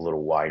have a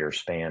little wider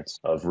stance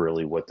of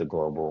really what the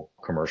global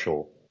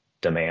commercial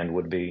demand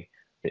would be,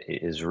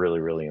 is really,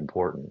 really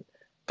important.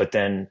 But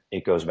then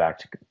it goes back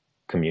to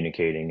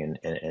communicating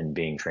and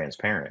being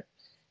transparent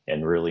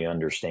and really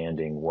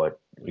understanding what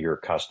your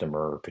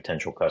customer or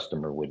potential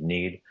customer would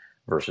need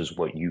versus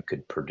what you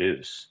could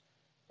produce,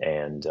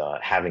 and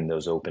having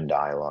those open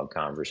dialogue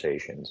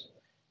conversations.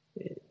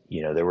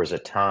 There was a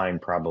time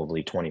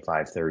probably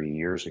 25, 30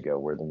 years ago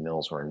where the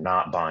mills were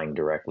not buying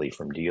directly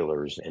from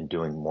dealers and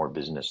doing more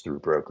business through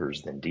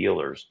brokers than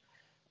dealers.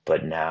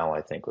 But now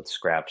I think with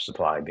scrap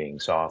supply being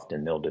soft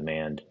and mill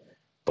demand,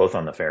 both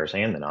on the ferrous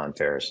and the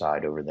non-ferrous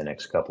side over the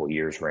next couple of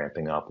years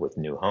ramping up with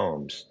new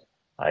homes,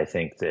 I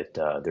think that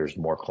there's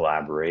more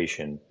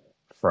collaboration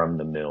from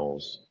the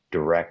mills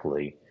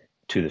directly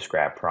to the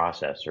scrap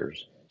processors.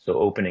 So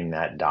opening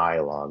that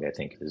dialogue, I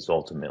think, is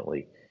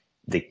ultimately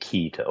the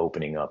key to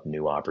opening up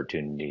new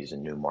opportunities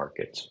and new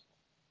markets.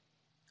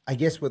 I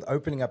guess with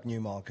opening up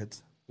new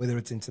markets, whether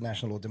it's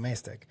international or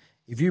domestic,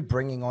 if you're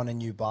bringing on a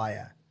new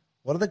buyer,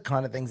 what are the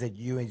kind of things that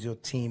you and your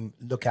team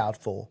look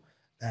out for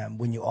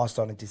when you are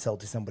starting to sell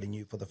to somebody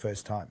new for the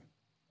first time?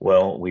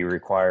 Well, we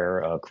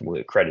require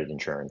credit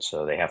insurance,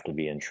 so they have to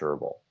be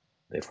insurable.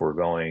 If we're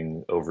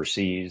going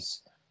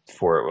overseas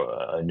for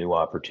a new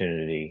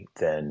opportunity,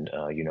 then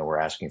we're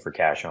asking for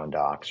cash on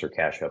docs or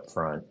cash up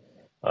front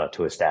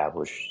to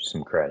establish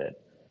some credit.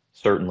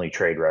 Certainly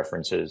trade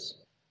references,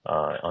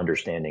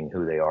 understanding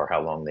who they are,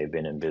 how long they've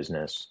been in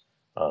business,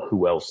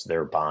 who else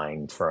they're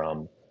buying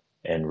from,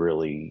 and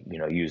really,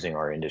 using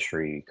our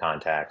industry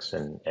contacts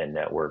and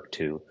network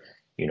to,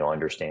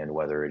 understand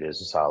whether it is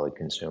a solid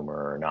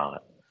consumer or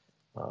not.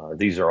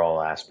 These are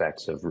all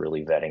aspects of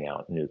really vetting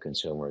out new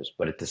consumers.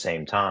 But at the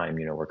same time,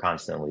 we're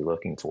constantly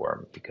looking for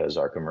them because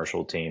our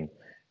commercial team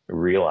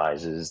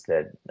realizes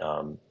that,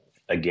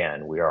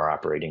 again, we are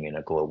operating in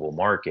a global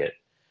market.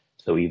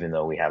 So even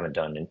though we haven't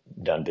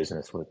done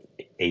business with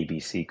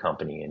ABC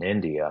company in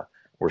India,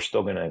 we're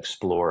still going to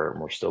explore it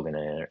and we're still going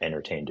to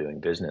entertain doing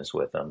business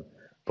with them.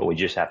 But we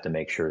just have to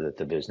make sure that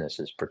the business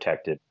is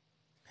protected.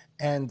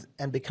 And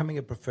becoming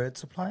a preferred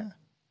supplier?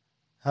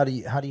 How do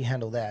you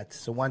handle that?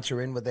 So once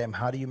you're in with them,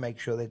 how do you make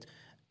sure that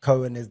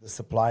Cohen is the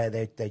supplier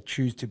they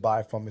choose to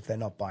buy from if they're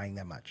not buying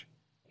that much?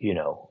 You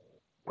know,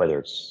 whether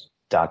it's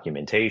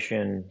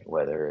documentation,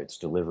 whether it's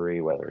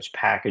delivery, whether it's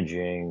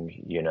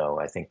packaging,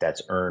 I think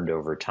that's earned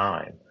over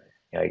time.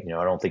 I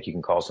don't think you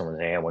can call someone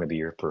and say, "Hey, I want to be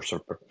your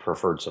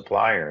preferred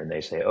supplier," and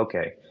they say,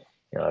 "Okay,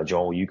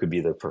 Joel, you could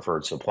be the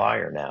preferred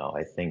supplier now."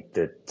 I think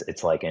that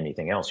it's like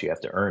anything else; you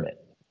have to earn it.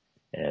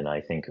 And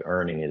I think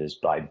earning it is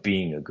by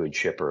being a good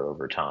shipper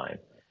over time,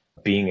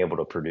 being able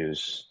to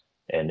produce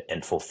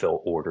and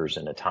fulfill orders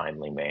in a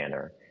timely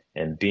manner,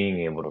 and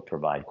being able to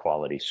provide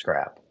quality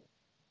scrap.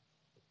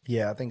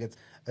 Yeah, I think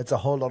it's a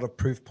whole lot of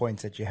proof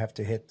points that you have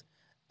to hit.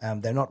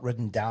 They're not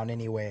written down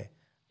anywhere,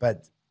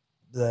 but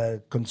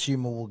the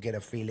consumer will get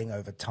a feeling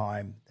over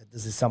time that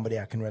this is somebody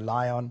I can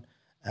rely on.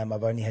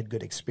 I've only had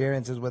good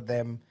experiences with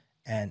them,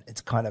 and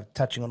it's kind of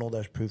touching on all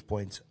those proof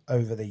points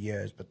over the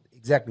years. But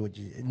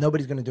exactly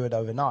nobody's going to do it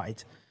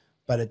overnight,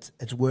 but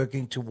it's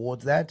working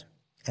towards that.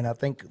 And I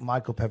think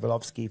Michael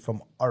Pavlovsky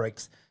from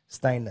Oryx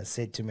Stainless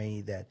said to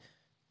me that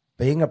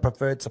being a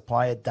preferred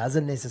supplier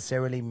doesn't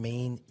necessarily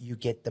mean you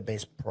get the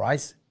best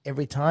price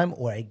every time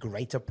or a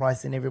greater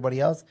price than everybody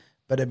else,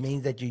 but it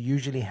means that you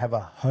usually have a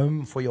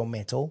home for your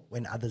metal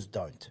when others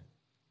don't.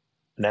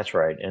 That's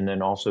right. And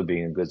then also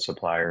being a good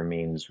supplier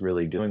means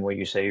really doing what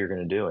you say you're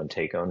going to do and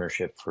take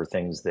ownership for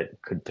things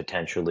that could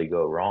potentially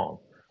go wrong.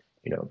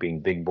 Being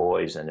big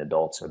boys and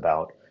adults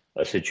about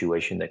a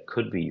situation that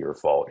could be your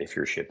fault if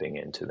you're shipping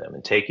into them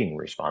and taking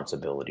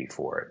responsibility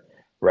for it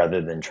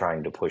rather than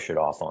trying to push it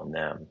off on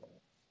them.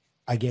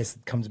 I guess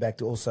it comes back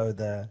to also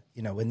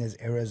when there's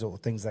errors or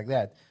things like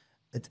that,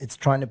 it's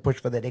trying to push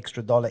for that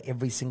extra dollar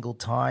every single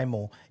time,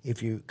 or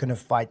if you're going to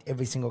fight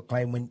every single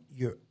claim when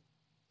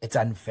it's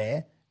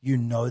unfair. You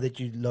know that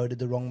you loaded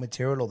the wrong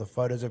material, or the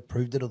photos have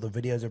proved it, or the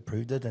videos have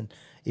proved it. And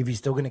if you're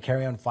still going to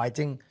carry on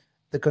fighting,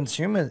 the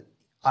consumer,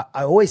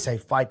 I always say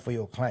fight for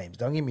your claims.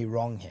 Don't get me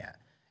wrong here.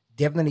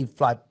 Definitely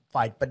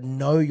fight, but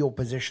know your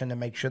position and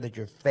make sure that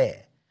you're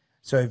fair.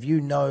 So if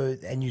you know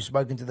and you've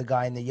spoken to the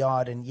guy in the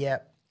yard, and yeah,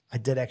 I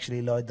did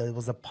actually load. There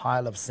was a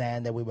pile of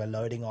sand that we were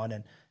loading on,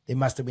 and there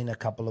must have been a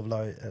couple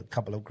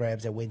of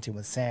grabs that went in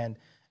with sand,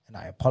 and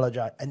I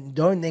apologize. And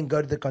don't then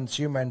go to the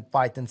consumer and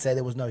fight and say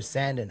there was no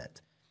sand in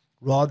it.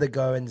 Rather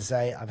go and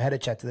say, I've had a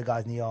chat to the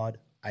guys in the yard.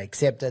 I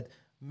accept it.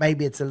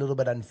 Maybe it's a little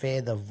bit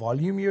unfair, the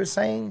volume you're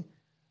saying,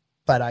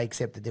 but I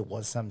accept that there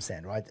was some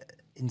sand, right?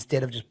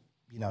 Instead of just,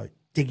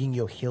 digging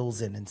your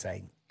heels in and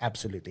saying,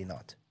 absolutely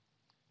not.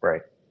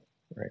 Right,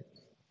 right.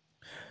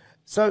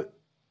 So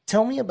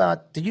tell me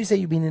about, did you say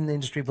you've been in the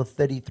industry for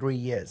 33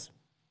 years?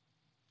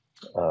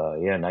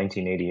 Yeah,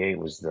 1988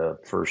 was the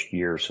first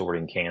year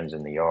sorting cans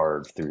in the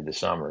yard through the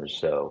summers.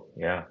 So,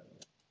 yeah,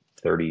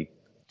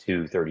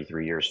 32,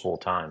 33 years full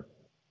time.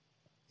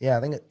 Yeah,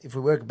 I think if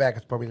we work back,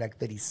 it's probably like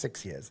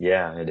 36 years.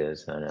 Yeah, it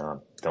is. I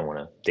know. I don't want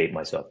to date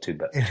myself too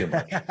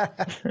much.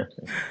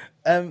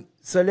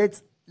 So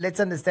let's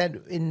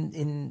understand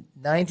in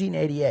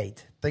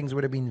 1988, things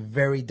would have been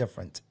very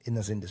different in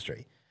this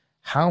industry.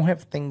 How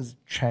have things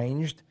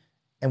changed,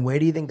 and where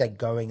do you think they're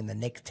going in the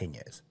next 10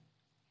 years?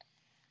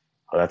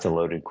 Well, that's a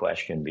loaded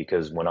question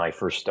because when I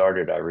first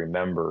started, I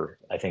remember,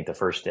 I think the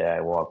first day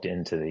I walked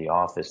into the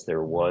office,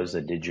 there was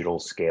a digital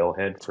scale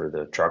head for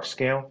the truck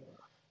scale,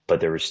 but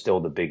there was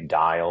still the big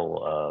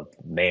dial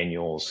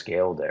manual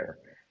scale there.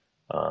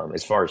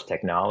 As far as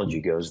technology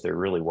goes, there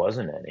really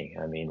wasn't any.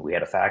 I mean, we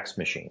had a fax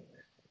machine.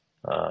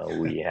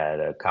 We had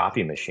a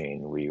copy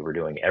machine. We were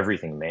doing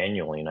everything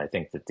manually, and I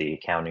think that the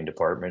accounting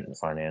department and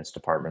finance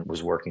department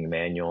was working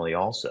manually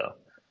also.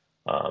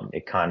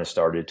 It kind of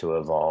started to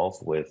evolve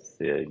with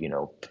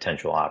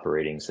potential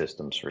operating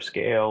systems for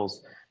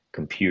scales,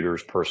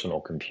 computers,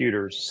 personal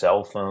computers,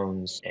 cell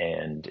phones,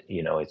 and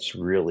it's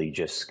really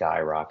just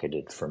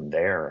skyrocketed from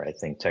there. I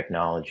think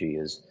technology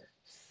is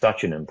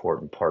such an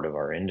important part of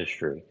our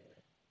industry,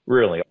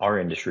 really our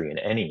industry and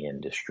any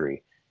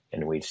industry.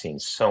 And we've seen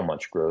so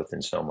much growth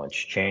and so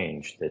much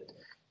change that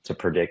to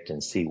predict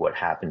and see what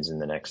happens in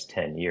the next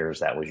 10 years,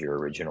 that was your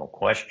original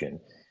question.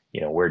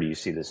 Where do you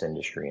see this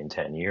industry in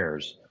 10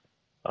 years?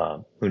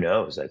 Who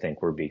knows? I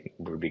think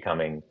we're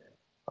becoming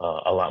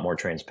a lot more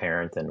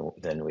transparent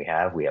than we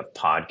have. We have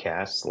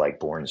podcasts like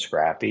Born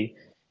Scrappy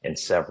and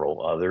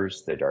several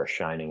others that are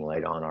shining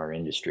light on our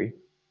industry.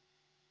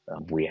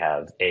 We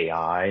have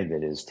AI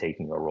that is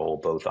taking a role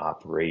both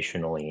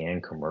operationally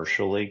and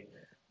commercially.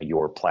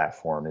 Your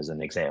platform is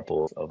an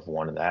example of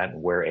one of that.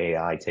 Where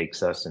AI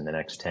takes us in the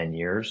next 10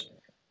 years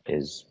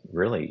is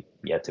really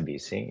yet to be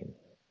seen.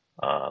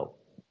 Uh,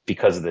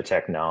 because of the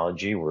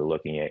technology, we're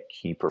looking at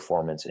key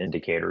performance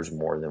indicators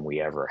more than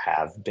we ever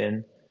have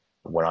been.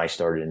 When I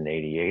started in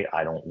 '88,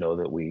 I don't know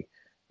that we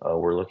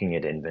were looking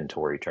at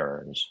inventory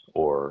turns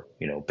or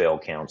bale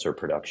counts or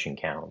production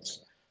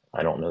counts.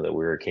 I don't know that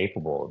we were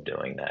capable of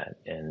doing that.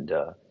 And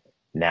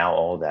now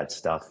all that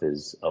stuff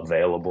is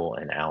available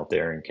and out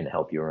there and can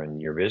help you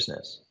in your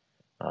business.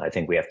 I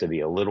think we have to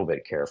be a little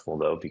bit careful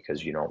though,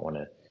 because you don't want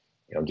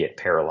to get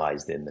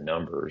paralyzed in the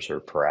numbers or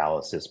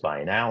paralysis by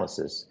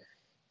analysis.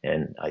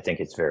 And I think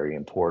it's very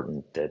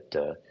important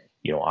that,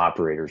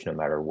 operators, no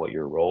matter what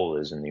your role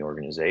is in the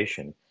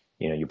organization,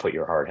 you put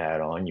your hard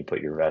hat on, you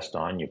put your vest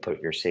on, you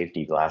put your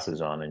safety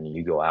glasses on, and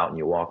you go out and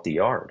you walk the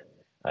yard.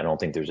 I don't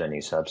think there's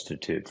any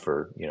substitute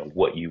for,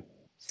 what you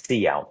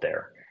see out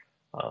there.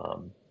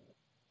 Um,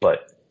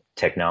 but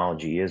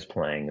technology is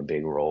playing a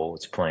big role.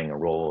 It's playing a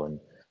role in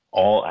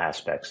all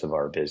aspects of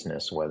our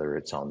business, whether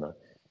it's on the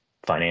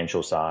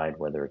financial side,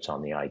 whether it's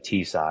on the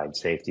IT side,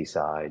 safety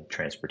side,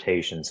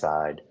 transportation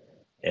side,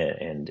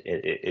 and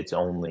it's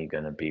only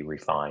going to be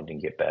refined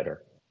and get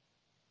better.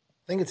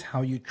 I think it's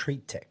how you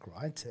treat tech,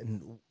 right?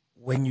 And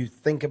when you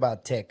think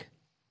about tech,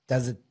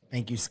 does it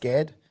make you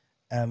scared?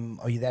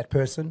 Are you that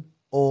person,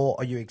 or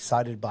are you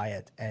excited by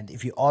it? And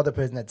if you are the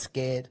person that's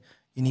scared,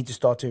 you need to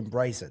start to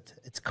embrace it.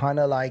 It's kind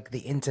of like the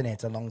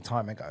internet a long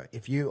time ago.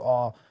 If you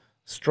are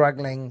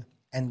struggling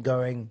and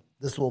going,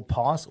 this will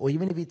pass, or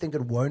even if you think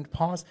it won't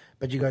pass,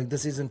 but you're going,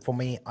 this isn't for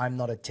me, I'm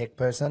not a tech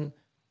person,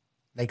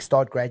 like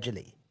start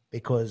gradually,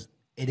 because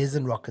it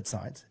isn't rocket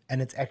science,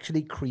 and it's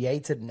actually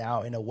created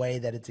now in a way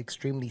that it's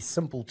extremely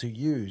simple to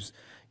use.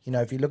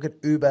 If you look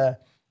at Uber,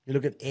 you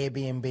look at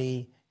Airbnb,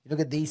 you look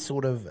at these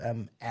sort of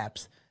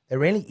apps, they're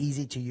really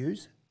easy to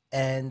use,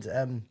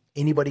 and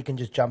anybody can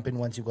just jump in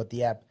once you've got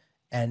the app,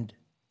 and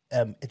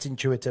it's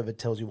intuitive. It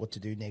tells you what to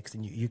do next,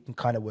 and you can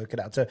kind of work it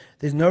out. So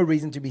there's no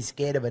reason to be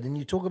scared of it. And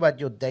you talk about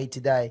your day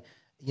to day,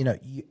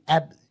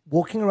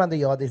 walking around the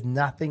yard, there's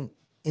nothing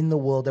in the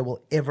world that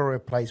will ever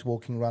replace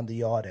walking around the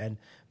yard and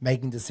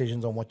making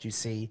decisions on what you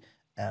see,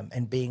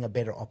 and being a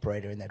better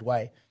operator in that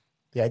way.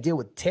 The idea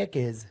with tech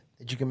is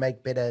that you can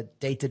make better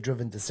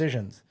data-driven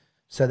decisions,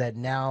 so that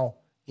now,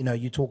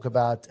 you talk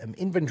about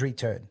inventory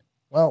turn.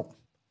 Well,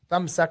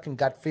 thumb suck and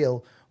gut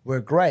feel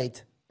were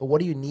great, but what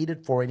do you need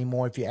it for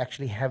anymore if you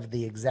actually have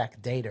the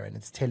exact data and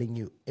it's telling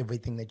you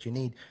everything that you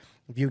need?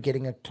 If you're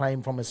getting a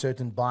claim from a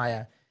certain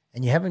buyer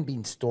and you haven't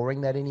been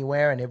storing that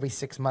anywhere, and every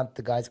 6 months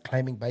the guy's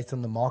claiming based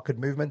on the market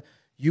movement,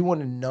 you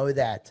want to know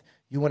that.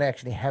 You want to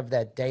actually have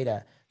that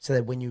data, so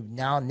that when you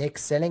now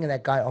next selling and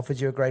that guy offers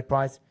you a great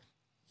price,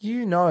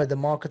 the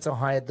markets are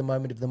high at the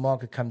moment. If the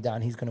market come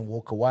down, he's going to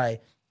walk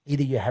away.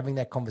 Either you're having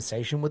that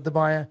conversation with the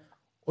buyer,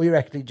 or you're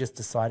actually just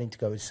deciding to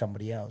go with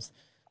somebody else.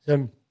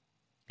 So,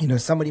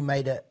 somebody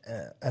made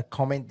a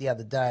comment the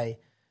other day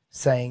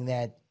saying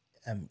that,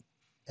 and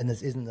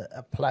this isn't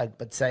a plug,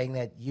 but saying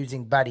that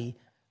using Buddy,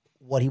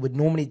 what he would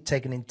normally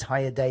take an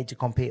entire day to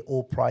compare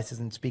all prices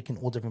and speak in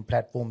all different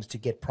platforms to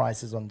get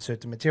prices on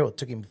certain material, it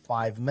took him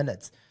 5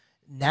 minutes.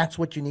 And that's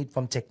what you need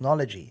from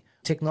technology.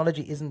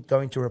 Technology isn't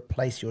going to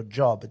replace your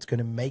job. It's going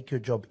to make your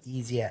job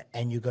easier,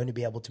 and you're going to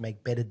be able to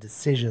make better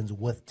decisions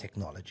with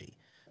technology.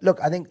 Look,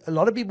 I think a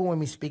lot of people, when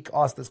we speak,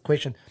 ask this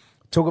question,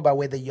 talk about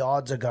where the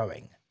yards are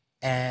going.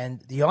 And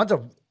the yards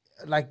are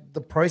like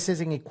the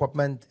processing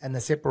equipment and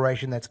the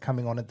separation that's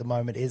coming on at the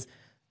moment is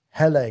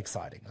hella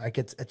exciting. Like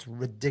it's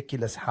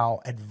ridiculous how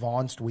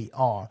advanced we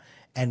are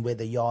and where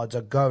the yards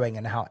are going,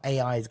 and how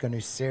AI is going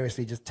to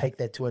seriously just take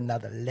that to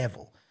another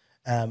level.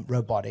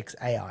 Robotics,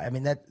 AI. I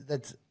mean,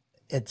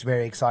 it's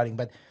very exciting.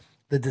 But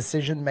the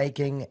decision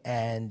making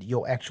and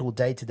your actual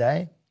day to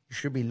day, you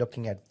should be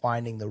looking at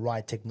finding the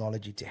right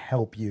technology to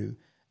help you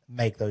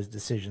make those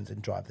decisions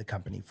and drive the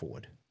company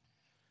forward.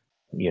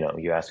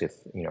 You ask if,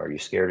 are you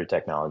scared of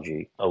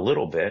technology? A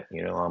little bit.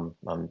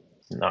 I'm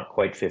not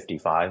quite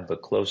 55,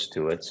 but close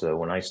to it. So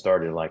when I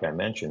started, like I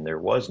mentioned, there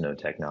was no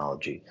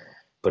technology,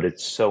 but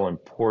it's so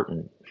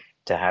important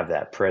to have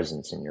that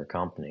presence in your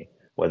company,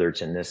 whether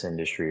it's in this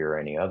industry or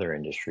any other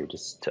industry,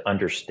 just to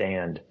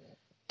understand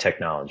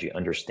technology,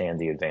 understand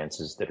the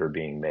advances that are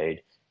being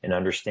made, and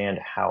understand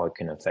how it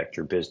can affect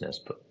your business,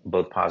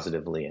 both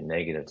positively and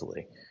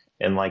negatively.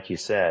 And like you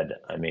said,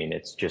 I mean,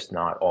 it's just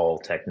not all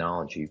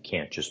technology. You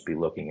can't just be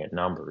looking at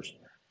numbers.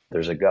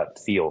 There's a gut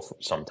feel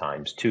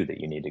sometimes too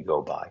that you need to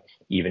go by,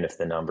 even if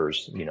the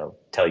numbers,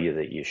 tell you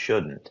that you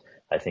shouldn't.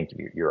 I think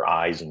your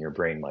eyes and your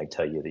brain might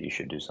tell you that you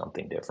should do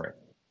something different.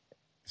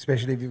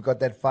 Especially if you've got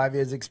that 5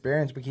 years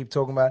experience we keep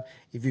talking about.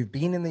 If you've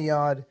been in the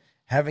yard,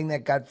 having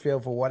that gut feel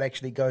for what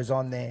actually goes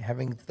on there,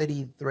 having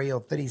 33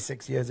 or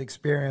 36 years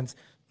experience,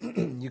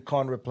 you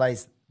can't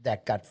replace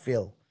that gut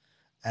feel.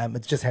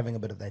 It's just having a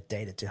bit of that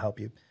data to help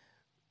you.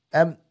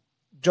 Um,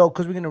 Joel,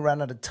 because we're going to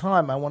run out of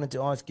time, I wanted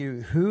to ask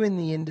you, who in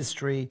the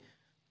industry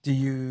do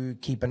you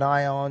keep an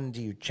eye on?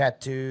 Do you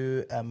chat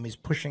to? Is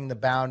pushing the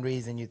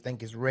boundaries and you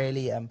think is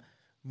really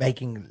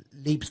making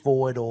leaps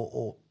forward,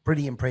 or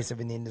pretty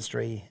impressive in the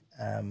industry,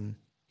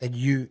 that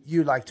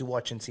you like to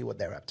watch and see what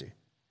they're up to?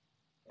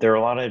 There are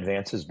a lot of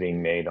advances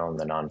being made on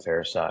the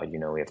non-ferrous side.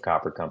 We have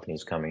copper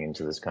companies coming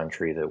into this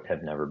country that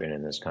have never been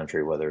in this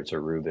country, whether it's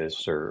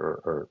Arubis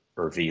or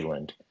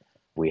Veland.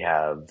 We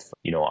have,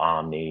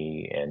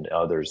 Omni and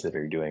others that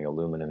are doing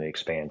aluminum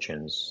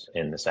expansions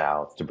in the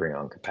South to bring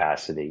on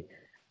capacity.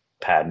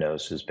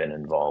 Padnos has been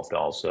involved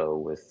also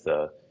with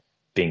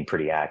being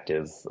pretty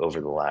active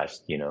over the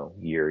last,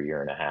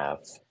 year and a half.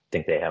 I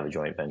think they have a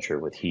joint venture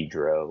with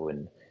Hydro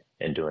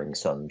and doing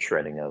some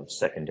shredding of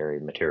secondary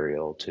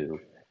material to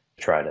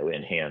try to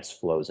enhance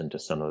flows into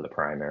some of the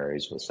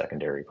primaries with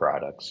secondary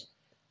products.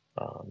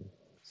 Um,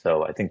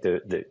 so I think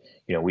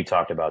we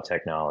talked about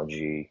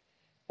technology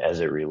as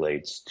it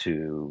relates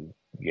to,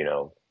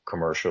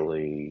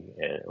 commercially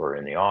or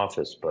in the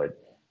office,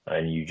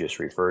 and you just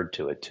referred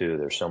to it too.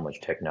 There's so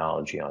much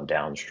technology on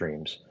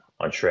downstreams,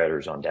 on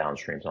shredders, on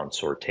downstreams, on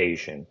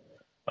sortation,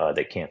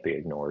 that can't be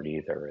ignored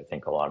either. I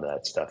think a lot of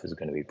that stuff is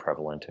going to be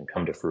prevalent and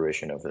come to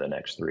fruition over the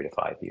next 3 to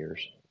 5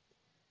 years.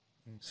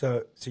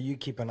 So you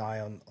keep an eye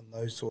on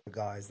those sort of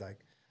guys, like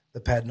the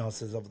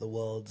Padnoses of the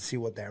world, see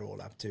what they're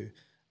all up to.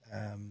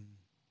 Um,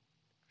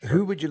 who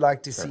Sure, would you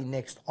like to see sure.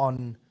 next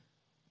on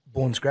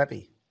Born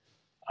Scrappy?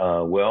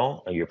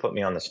 Well, you put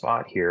me on the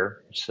spot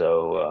here,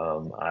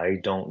 so I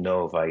don't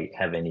know if I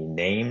have any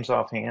names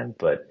offhand,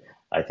 but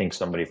I think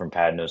somebody from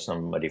Padno,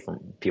 somebody from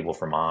people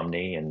from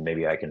Omni, and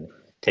maybe I can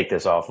take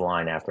this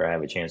offline after I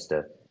have a chance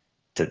to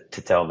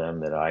tell them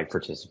that I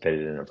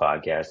participated in a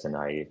podcast and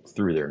I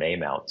threw their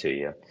name out to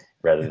you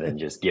rather than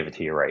just give it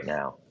to you right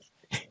now.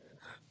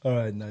 All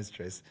right, no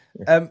stress.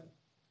 Um,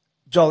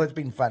 Joel, it's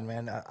been fun,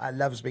 man. I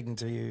love speaking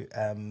to you.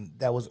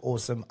 That was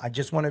awesome. I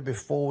just wanted,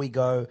 before we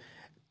go,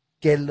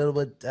 get a little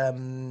bit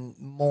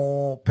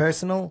more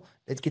personal.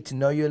 Let's get to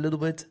know you a little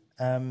bit.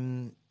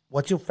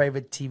 What's your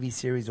favorite TV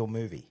series or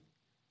movie?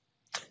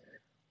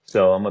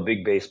 So I'm a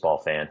big baseball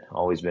fan,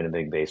 always been a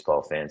big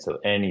baseball fan. So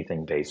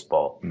anything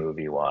baseball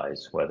movie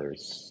wise, whether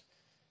it's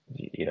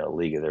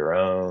League of Their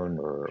Own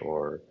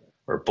or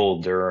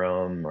Bull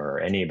Durham or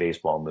any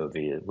baseball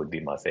movie, it would be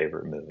my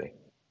favorite movie.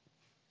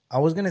 I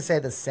was gonna say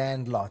The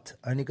Sandlot,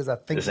 only because I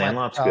The think my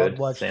Sandlot's child good.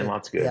 watched it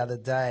Sandlot's the good. other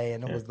day,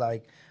 and it Yeah. was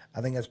like,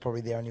 I think that's probably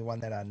the only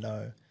one that I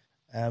know.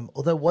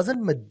 Although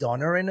wasn't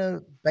Madonna in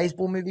a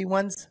baseball movie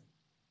once?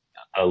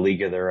 A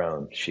League of Their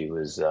Own. She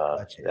was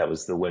Gotcha. that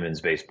was the women's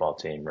baseball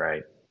team,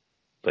 right?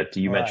 But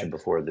you All right. mentioned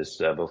before this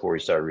before we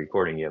started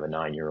recording, you have a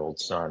 9-year-old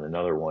son.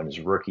 Another one is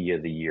Rookie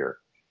of the Year.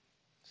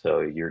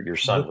 So your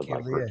son would Rookie of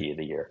like the Year. Rookie of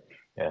the Year.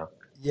 Yeah.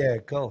 Yeah,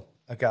 cool.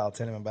 Okay, I'll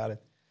tell him about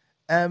it.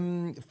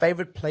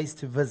 Favorite place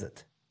to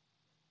visit?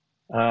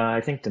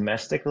 I think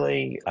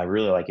domestically, I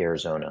really like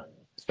Arizona,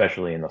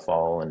 especially in the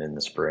fall and in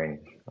the spring.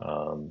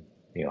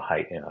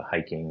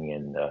 Hiking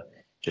and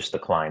just the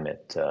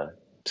climate,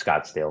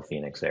 Scottsdale,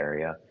 Phoenix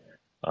area.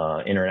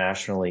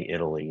 Internationally,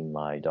 Italy.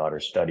 My daughter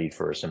studied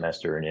for a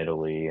semester in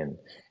Italy, and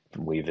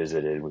we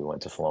visited. We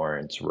went to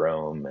Florence,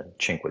 Rome, and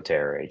Cinque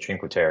Terre.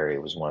 Cinque Terre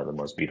was one of the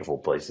most beautiful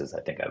places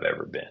I think I've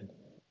ever been.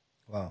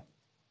 Wow.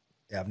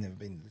 Yeah, I've never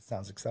been. It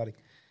sounds exciting.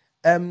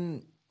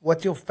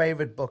 What's your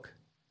favorite book?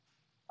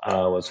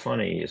 What's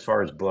funny, as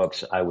far as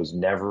books, I was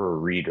never a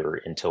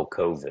reader until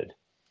COVID.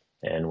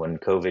 And when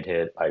COVID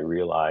hit, I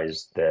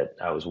realized that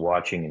I was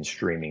watching and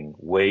streaming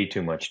way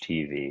too much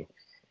TV.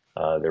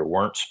 There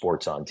weren't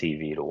sports on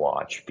TV to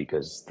watch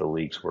because the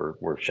leagues were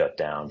shut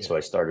down. Yeah. So I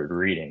started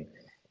reading.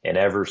 And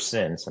ever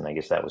since, and I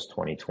guess that was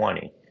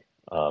 2020,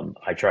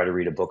 I try to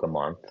read a book a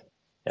month.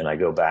 And I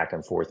go back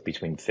and forth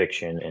between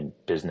fiction and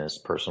business,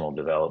 personal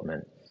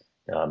development,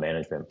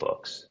 management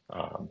books.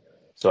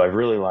 So I've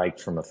really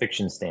liked, from a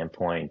fiction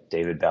standpoint,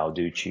 David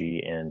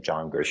Balducci and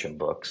John Grisham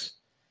books.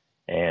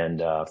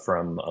 And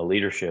from a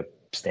leadership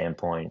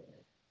standpoint,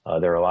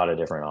 there are a lot of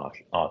different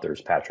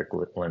authors: Patrick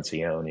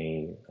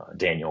Lencioni,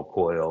 Daniel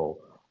Coyle,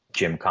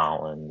 Jim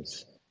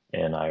Collins,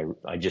 and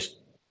I just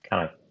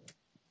kind of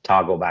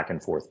toggle back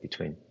and forth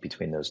between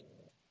those.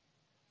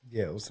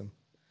 Yeah, awesome.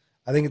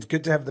 I think it's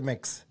good to have the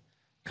mix.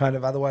 Kind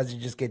of, otherwise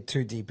you just get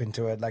too deep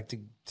into it. Like to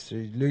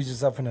lose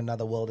yourself in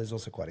another world is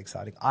also quite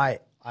exciting. I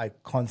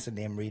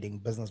constantly am reading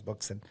business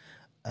books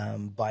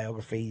and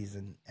biographies,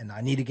 and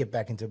I need to get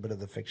back into a bit of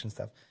the fiction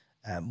stuff.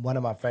 One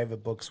of my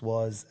favorite books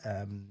was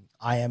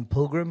I Am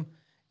Pilgrim.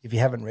 If you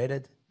haven't read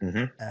it,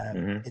 Hmm.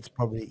 Hmm. it's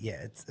probably,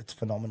 yeah, it's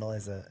phenomenal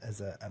as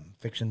a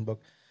fiction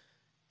book.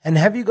 And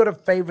have you got a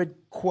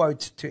favorite quote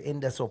to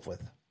end us off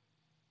with?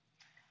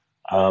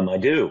 I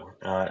do.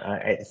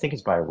 I think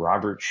it's by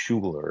Robert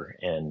Schuller,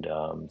 and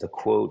the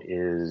quote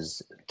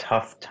is,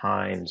 "Tough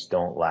times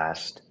don't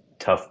last,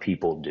 tough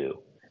people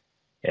do."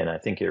 And I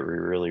think it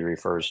really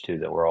refers to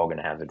that we're all going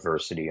to have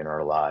adversity in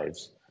our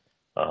lives,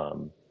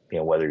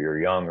 whether you're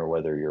young or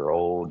whether you're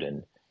old,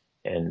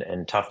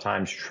 and tough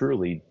times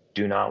truly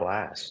do not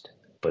last,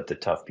 but the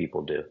tough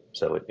people do.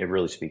 So it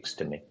really speaks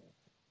to me.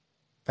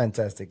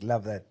 Fantastic.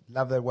 Love that.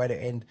 Love that way to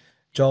end.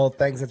 Joel,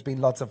 thanks. It's been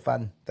lots of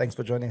fun. Thanks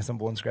for joining us on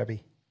Born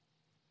Scrappy.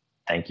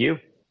 Thank you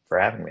for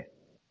having me.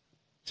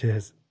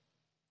 Cheers.